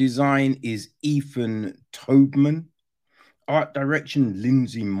 Production design is Ethan Tobman. Art direction,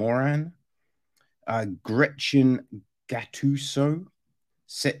 Lindsay Moran. Gretchen Gattuso.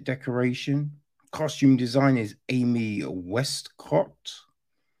 Set decoration. Costume design is Amy Westcott.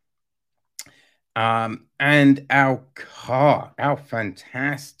 And our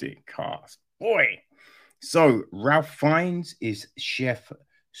fantastic cast. Boy. So Ralph Fiennes is Chef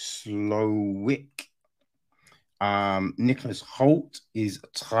Slowick. Nicholas Hoult is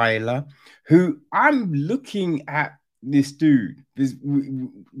Tyler, who I'm looking at this dude.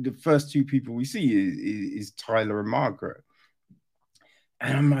 The first two people we see is Tyler and Margaret.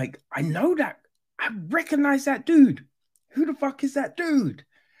 And I'm like, I know that I recognize that dude. Who the fuck is that dude?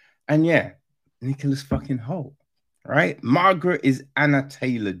 And yeah, Nicholas fucking Hoult, right? Margaret is Anna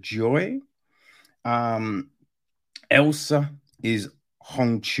Taylor-Joy. Elsa is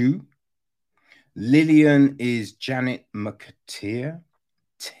Hong Chu. Lillian is Janet McAteer.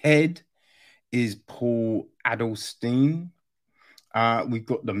 Ted is Paul Adelstein. We've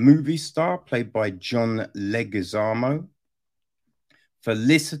got the movie star played by John Leguizamo.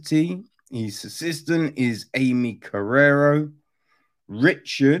 Felicity, his assistant, is Amy Carrero.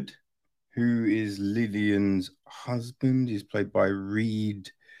 Richard, who is Lillian's husband, is played by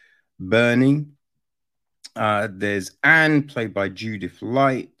Reed Birney. There's Anne, played by Judith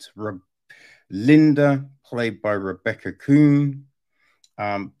Light. Linda, played by Rebecca Kuhn.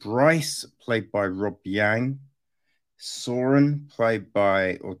 Bryce, played by Rob Yang. Soren, played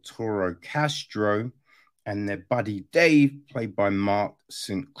by Arturo Castro. And their buddy Dave, played by Mark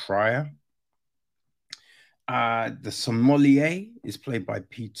St. Cryer. The sommelier is played by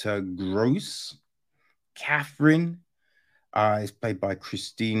Peter Gross. Catherine is played by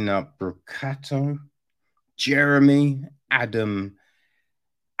Christina Brocato. Jeremy, Adam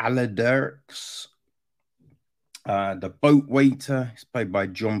Aladerks. The boat waiter is played by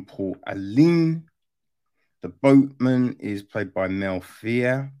John Paul Aline. The boatman is played by Mel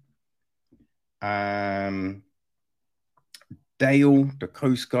Fear. Dale, the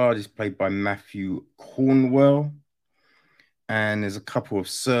Coast Guard, is played by Matthew Cornwell. And there's a couple of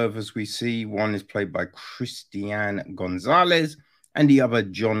servers we see. One is played by Christian Gonzalez and the other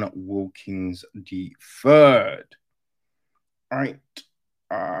John Wilkins III. All right.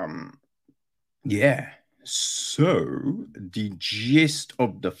 Yeah. So the gist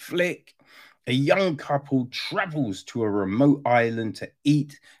of the flick: a young couple travels to a remote island to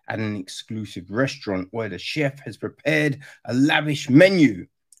eat at an exclusive restaurant where the chef has prepared a lavish menu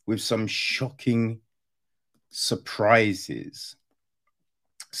with some shocking surprises.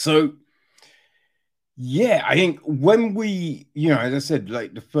 So, yeah, I think when we, as I said,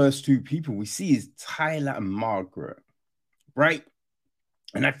 like the first two people we see is Tyler and Margaret, right?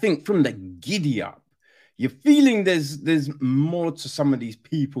 And I think from the giddy up, you're feeling there's more to some of these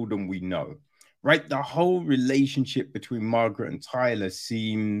people than we know. Right, the whole relationship between Margaret and Tyler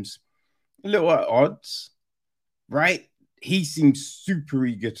seems a little at odds, right? He seems super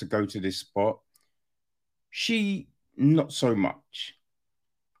eager to go to this spot. She, not so much,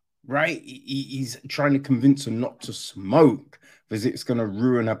 right? He's trying to convince her not to smoke because it's going to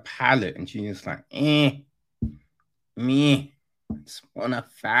ruin her palate. And she's just like, me, I just want a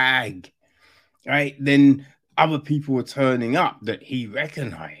fag, right? Then other people were turning up that he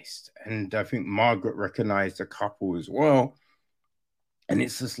recognized. And I think Margaret recognized a couple as well. And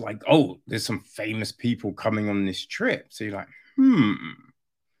it's just like, oh, there's some famous people coming on this trip. So you're like,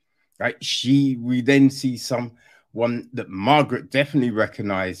 right? We then see someone that Margaret definitely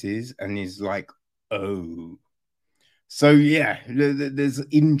recognizes and is like, oh. So yeah, there's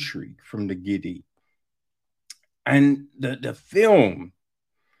intrigue from the giddy. And the film,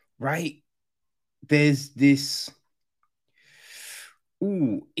 right? There's this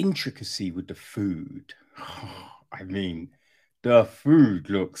intricacy with the food. I mean, the food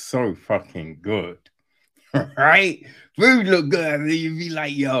looks so fucking good, right? Food look good. And you'd be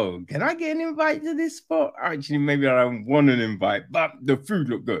like, yo, can I get an invite to this spot? Actually, maybe I don't want an invite, but the food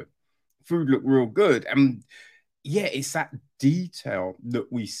look good. Food look real good. And yeah, it's that detail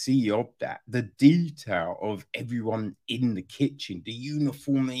that we see of that. The detail of everyone in the kitchen, the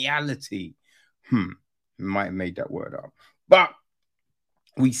uniformity. Might have made that word up. But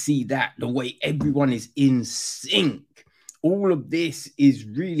we see that the way everyone is in sync, all of this is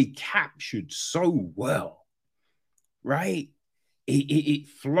really captured so well, right? It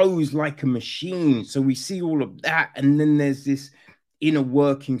flows like a machine. So we see all of that. And then there's this inner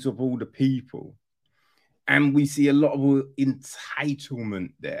workings of all the people. And we see a lot of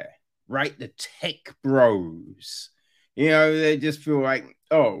entitlement there, right? The tech bros, they just feel like,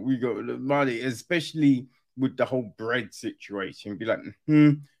 oh, we got the money, especially with the whole bread situation. Be like,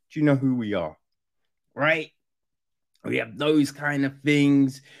 do you know who we are? Right? We have those kind of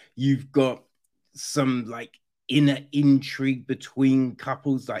things. You've got some like inner intrigue between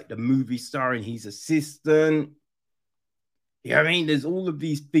couples, like the movie star and his assistant. I mean, there's all of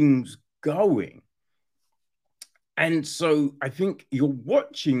these things going. And so I think you're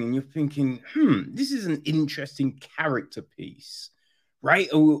watching and you're thinking, this is an interesting character piece,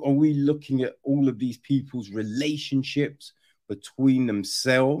 right? Are we looking at all of these people's relationships between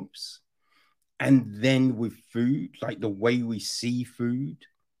themselves and then with food, like the way we see food,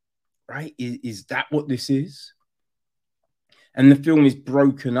 right? Is that what this is? And the film is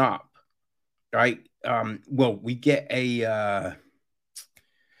broken up right? Well, we get a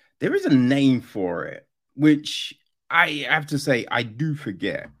there is a name for it, which I have to say I do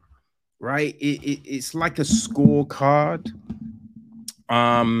forget, right? It's like a scorecard.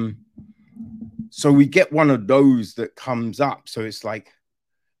 Um, so we get one of those that comes up. So it's like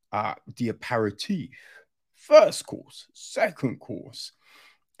the aperitif, first course, second course,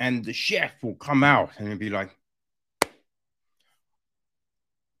 and the chef will come out and he'll be like,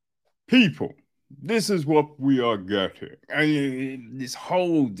 people, this is what we are getting. And this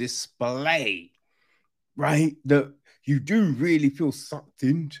whole display, right, that you do really feel sucked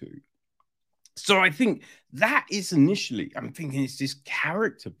into. So I think that is initially, I'm thinking it's this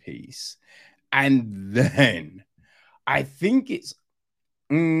character piece. And then I think it's,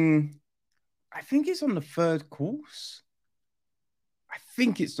 I think it's on the third course. I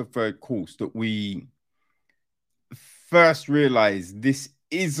think it's the third course that we first realize this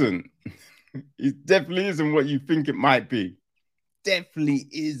isn't, it definitely isn't what you think it might be. Definitely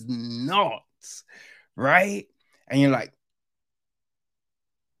is not, right? And you're like,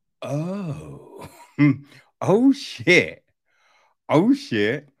 oh, oh shit, oh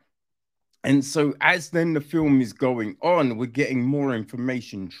shit. And so as then the film is going on, we're getting more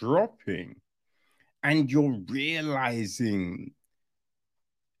information dropping, and you're realizing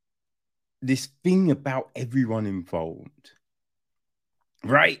this thing about everyone involved,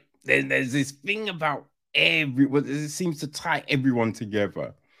 right? There's this thing about everyone, it seems to tie everyone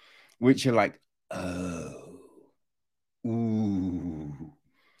together, which you're like, oh, ooh.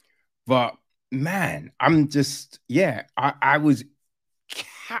 But man, I'm just, yeah, I was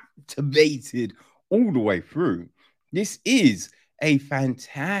captivated all the way through. This is a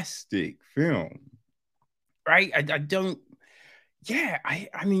fantastic film, right? I don't, yeah,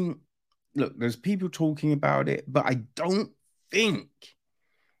 I mean, look, there's people talking about it, but I don't think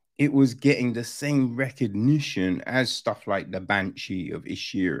it was getting the same recognition as stuff like The Banshee of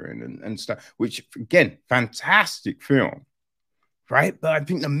Inisherin and stuff, which again, fantastic film, right? But I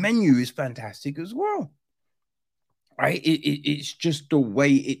think The Menu is fantastic as well, right? It's just the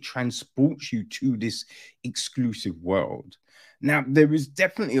way it transports you to this exclusive world. Now, there is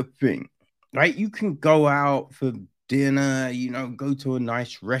definitely a thing, right? You can go out for dinner, you know, go to a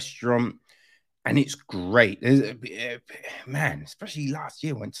nice restaurant, and it's great. Man, especially last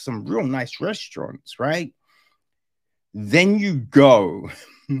year, went to some real nice restaurants, right? Then you go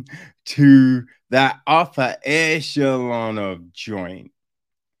to that upper echelon of joint,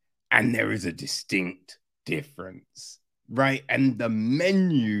 and there is a distinct difference, right? And the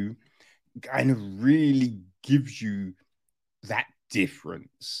menu kind of really gives you that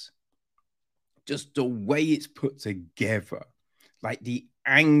difference. Just the way it's put together, like the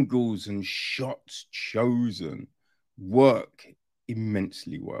angles and shots chosen work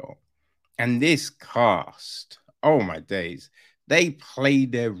immensely well. And this cast, oh my days, they play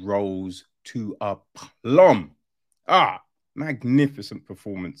their roles to a plumb. Magnificent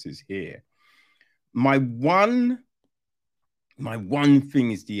performances here. My one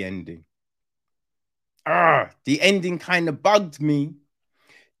thing is the ending. The ending kind of bugged me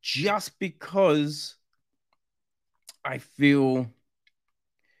just because I feel,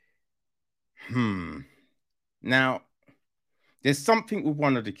 now there's something with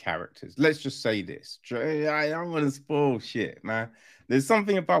one of the characters. Let's just say this. I don't want to spoil shit, man. There's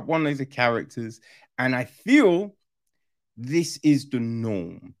something about one of the characters, and I feel this is the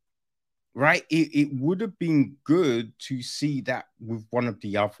norm, right? It would have been good to see that with one of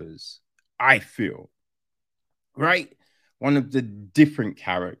the others, I feel, right? One of the different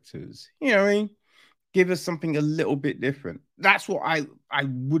characters, you know what I mean? Give us something a little bit different. That's what I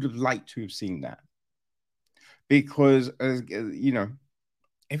would have liked to have seen that. Because, you know,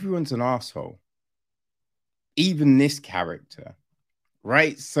 everyone's an asshole. Even this character,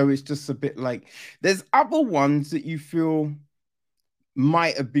 right? So it's just a bit like, there's other ones that you feel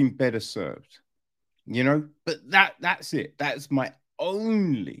might have been better served, you know? But that's it. That's my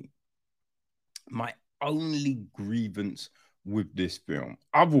only grievance with this film.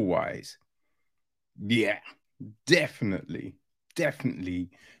 Otherwise, yeah, definitely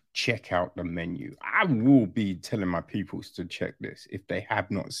check out The Menu. I will be telling my peoples to check this if they have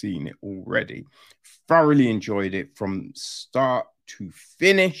not seen it already. Thoroughly enjoyed it from start to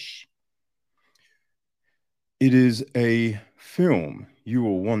finish. It is a film you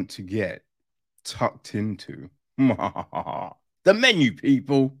will want to get tucked into. The Menu,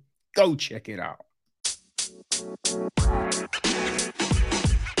 people. Go check it out.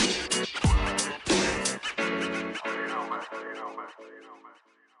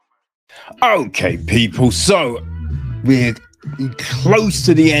 Okay, people. So, with close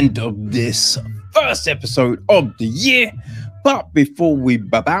to the end of this first episode of the year. But before we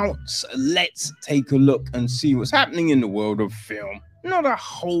bounce, let's take a look and see what's happening in the world of film. Not a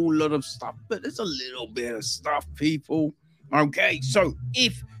whole lot of stuff, but there's a little bit of stuff, people. Okay, so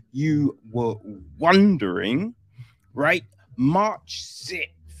if you were wondering, right, March 6th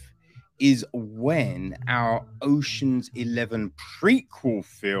is when our Ocean's 11 prequel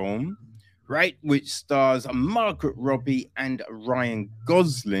film, right, which stars Margaret Robbie and Ryan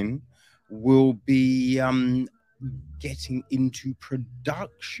Gosling, will be getting into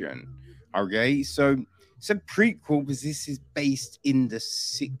production. Okay, so it's a prequel because this is based in the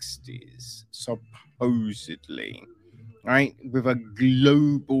 60s, supposedly, right, with a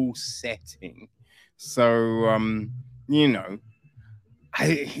global setting. So you know,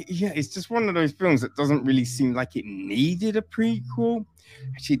 it's just one of those films that doesn't really seem like it needed a prequel.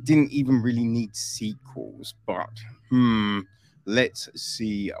 Actually, it didn't even really need sequels, but let's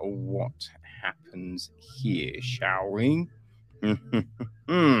see what happens here, shall we?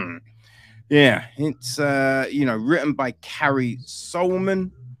 Yeah, it's written by Carrie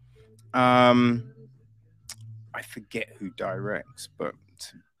Solman. I forget who directs, but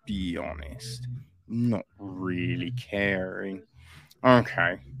to be honest, not really caring.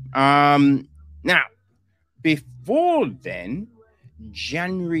 Okay. Now, before then,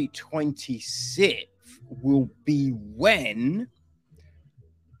 January 26th will be when.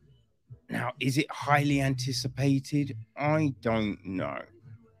 Now, is it highly anticipated? I don't know.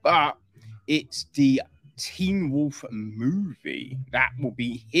 But it's the Teen Wolf movie that will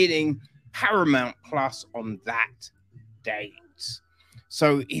be hitting Paramount Plus on that date.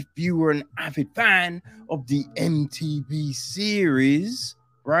 So if you were an avid fan of the MTV series,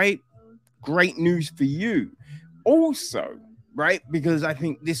 right, great news for you. Also, right, because I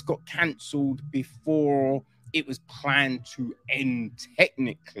think this got cancelled before it was planned to end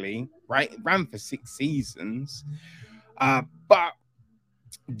technically, right? It ran for 6 seasons. But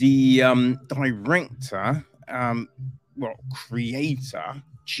the director, creator,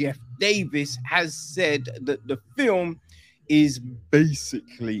 Jeff Davis, has said that the film is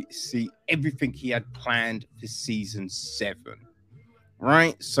basically everything he had planned for season 7,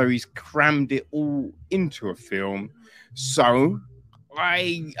 right? So he's crammed it all into a film. So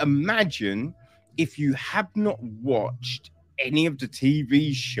I imagine if you have not watched any of the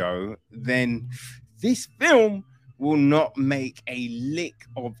TV show, then this film will not make a lick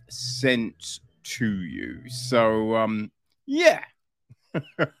of sense to you. So yeah.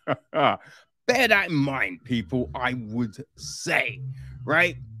 Bear that in mind, people, I would say,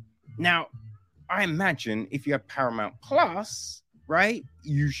 right? Now, I imagine if you have Paramount Plus, right,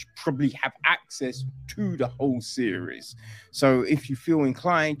 you should probably have access to the whole series. So if you feel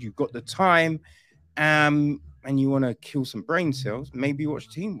inclined, you've got the time, and you want to kill some brain cells, maybe watch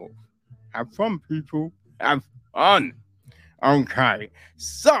Teen Wolf. Have fun, people. Have fun. Okay,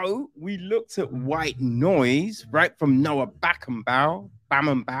 so we looked at White Noise, right, from Noah Baumbach,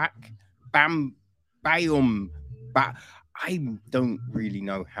 I don't really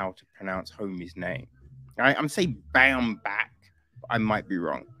know how to pronounce homie's name. Right? I'm saying Baumbach, I might be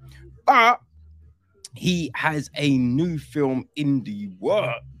wrong. But he has a new film in the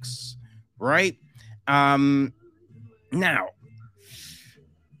works, right? Now,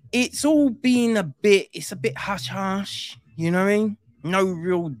 it's all been a bit hush-hush, you know what I mean? No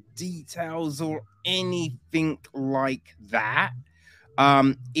real details or anything like that.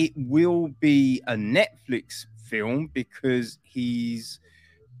 It will be a Netflix film because he's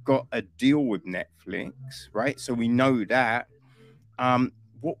got a deal with Netflix, right? So we know that.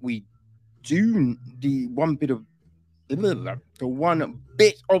 What we do, the one bit of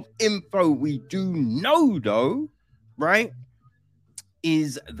info we do know, though, right,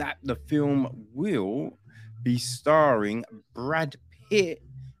 is that the film will be starring Brad Pitt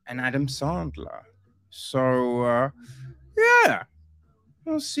and Adam Sandler. So, yeah.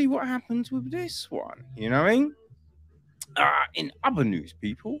 We'll see what happens with this one. You know what I mean? In other news,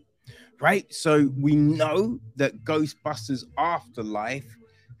 people, right? So we know that Ghostbusters Afterlife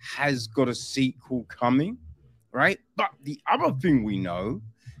has got a sequel coming, right? But the other thing we know,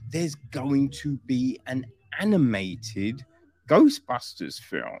 there's going to be an animated Ghostbusters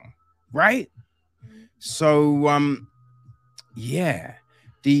film, right? So, yeah,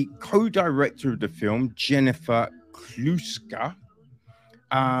 the co-director of the film, Jennifer Kluska,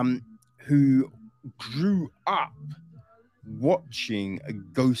 who grew up watching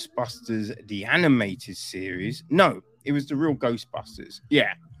Ghostbusters, the animated series. No, it was the real Ghostbusters.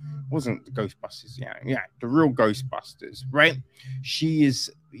 Yeah. wasn't the Ghostbusters, yeah, the real Ghostbusters, right? She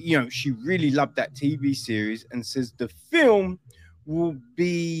is, she really loved that TV series and says the film will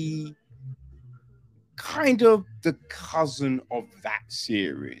be kind of the cousin of that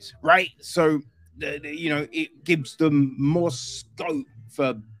series, right? So, it gives them more scope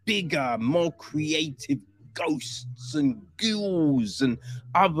for bigger, more creative ghosts and ghouls and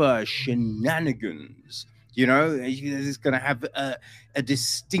other shenanigans. It's going to have a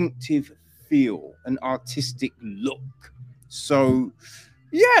distinctive feel, an artistic look. So,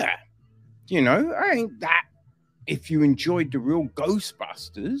 yeah, I think that if you enjoyed the real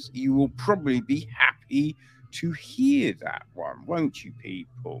Ghostbusters, you will probably be happy to hear that one, won't you,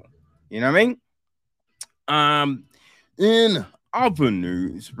 people? You know what I mean? In other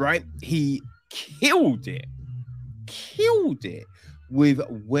news, right? He killed it with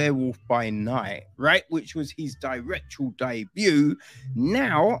Werewolf by Night, right? Which was his directorial debut.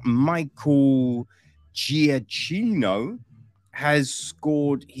 Now, Michael Giacchino has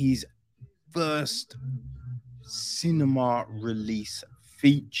scored his first cinema release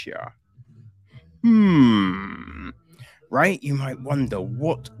feature. Right? You might wonder,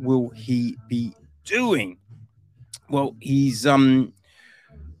 what will he be doing? Well, he's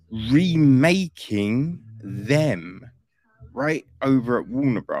remaking Them, right, over at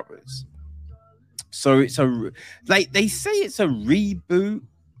Warner Brothers. So it's they say it's a reboot,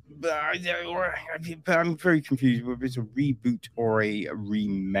 but I'm very confused whether it's a reboot or a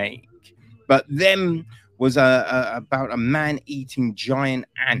remake. But Them was about a man eating giant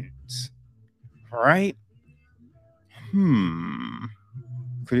ants, right?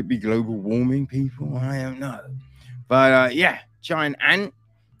 Could it be global warming, people? I don't know. But yeah, giant ant,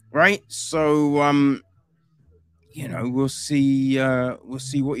 right? So we'll see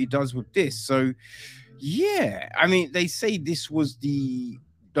what he does with this. So yeah, I mean, they say this was the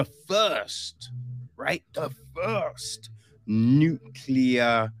first, right? The first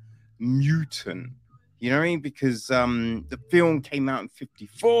nuclear mutant. You know what I mean? Because the film came out in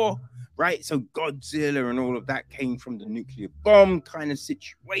 1954, right? So Godzilla and all of that came from the nuclear bomb kind of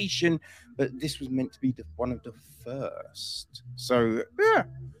situation, but this was meant to be one of the first. So yeah,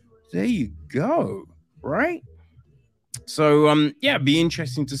 there you go, right? So yeah, it'd be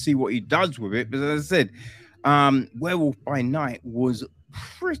interesting to see what he does with it. But as I said, Werewolf by Night was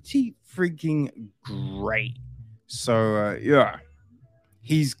pretty freaking great. So yeah,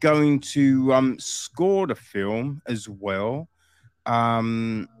 he's going to score the film as well.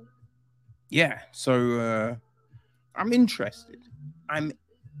 Yeah, so I'm interested. I'm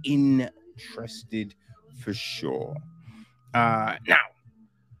interested for sure. Now,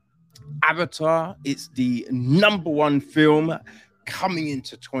 Avatar, it's the #1 film coming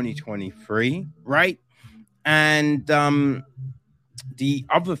into 2023, right? And the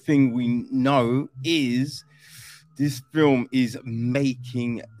other thing we know is this film is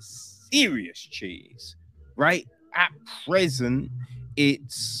making serious cheese, right? At present,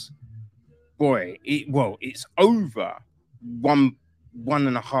 it's over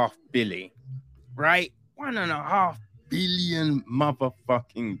 1.5 billion, right? 1.5 billion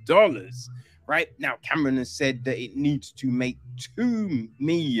motherfucking dollars, right? Now Cameron has said that it needs to make $2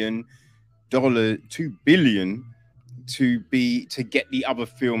 billion to get the other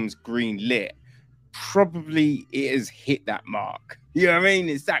films green lit. Probably it has hit that mark. You know what I mean?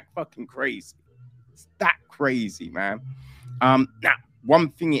 It's that fucking crazy. It's that crazy, man. Now,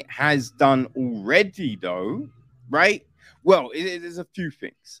 one thing it has done already, though, right? Well, there's a few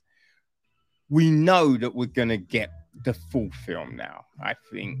things. We know that we're gonna get the full film now, I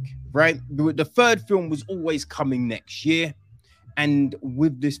think, right? The third film was always coming next year, and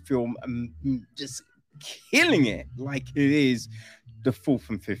with this film, just killing it like it is, the fourth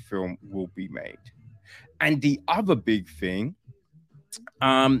and fifth film will be made. And the other big thing,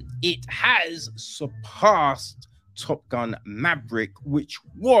 it has surpassed Top Gun Maverick, which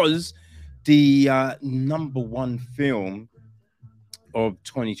was the #1 film of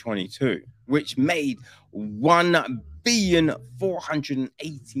 2022, which made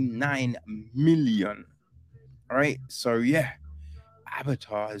 $1,489,000,000. All right, so yeah,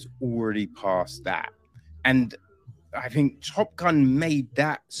 Avatar has already passed that, and I think Top Gun made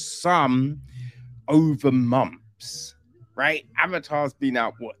that sum over months, right? Avatar's been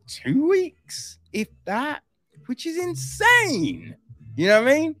out 2 weeks, if that, which is insane. You know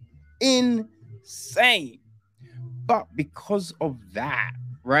what I mean? Insane. But because of that,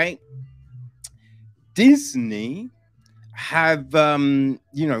 right, Disney have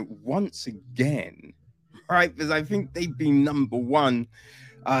once again, right, because I think they've been #1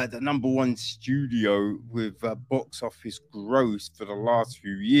 the number one studio with box office gross for the last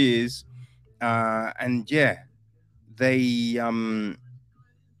few years. And yeah, they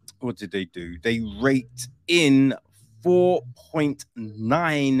what did they do? They raked in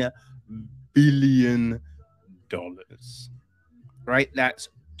 $4.9 billion, right? That's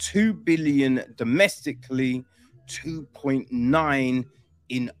 2 billion domestically, 2.9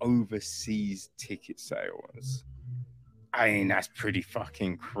 in overseas ticket sales. I mean, that's pretty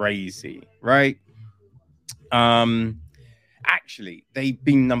fucking crazy, right? Actually, they've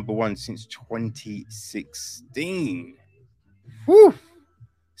been number one since 2016. Whew,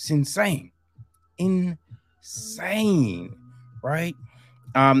 it's insane. Insane, right?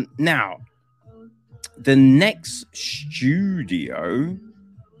 Now, the next studio,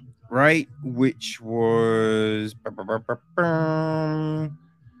 right, which was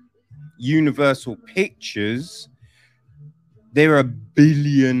Universal Pictures, they're a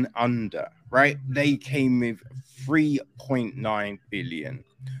billion under, right? They came with 3.9 billion,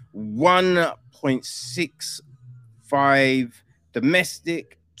 1.65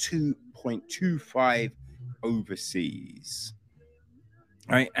 domestic, 2.25 overseas.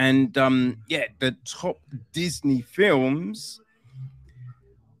 Right, and yeah, the top Disney films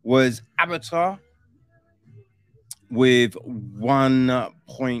was Avatar with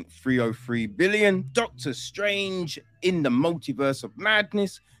 1.303 billion, Doctor Strange in the Multiverse of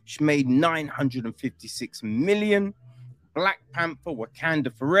Madness, which made 956 million, Black Panther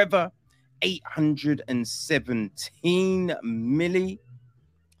Wakanda Forever, 817 milli.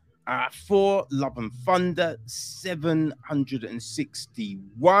 For Love and Thunder,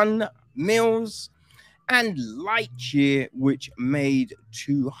 761 mils, and Lightyear, which made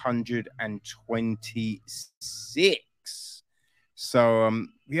 226. So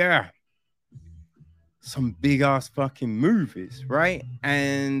yeah, some big ass fucking movies, right?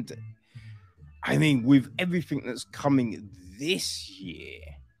 And I mean, with everything that's coming this year,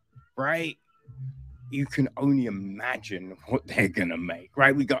 right? You can only imagine what they're gonna make,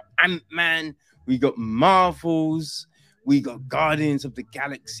 right? We got Ant-Man, we got Marvels, we got Guardians of the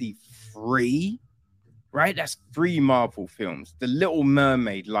Galaxy 3, right? That's 3 Marvel films. The Little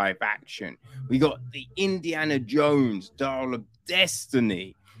Mermaid live action. We got the Indiana Jones, Dial of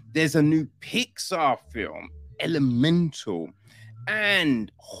Destiny. There's a new Pixar film, Elemental,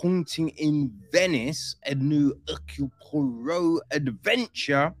 and Haunting in Venice, a new Hercule Poirot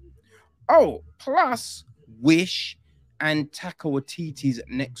adventure. Oh, plus Wish and Taika Waititi's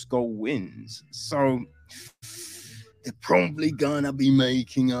Next Goal Wins. So they're probably gonna be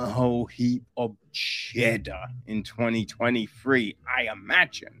making a whole heap of cheddar in 2023, I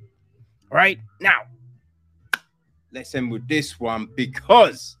imagine. Right now, let's end with this one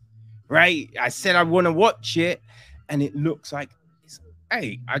because, right, I said I want to watch it, and it looks like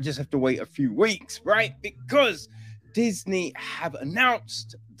hey, I just have to wait a few weeks, right? Because Disney have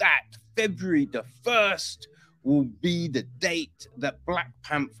announced that February the 1st will be the date that Black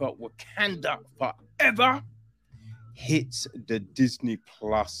Panther Wakanda Forever hits the Disney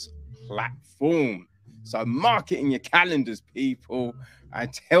Plus platform. So mark it in your calendars, people. I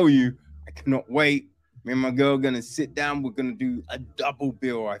tell you, I cannot wait. Me and my girl are going to sit down. We're going to do a double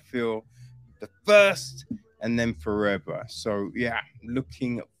bill, I feel. The 1st and then Forever. So yeah,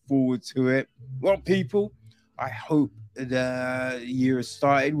 looking forward to it. Well, people, I hope the year has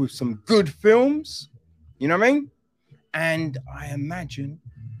started with some good films. You know what I mean? And I imagine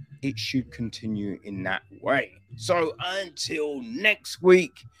it should continue in that way. So until next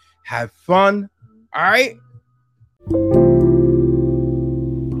week, have fun. All right.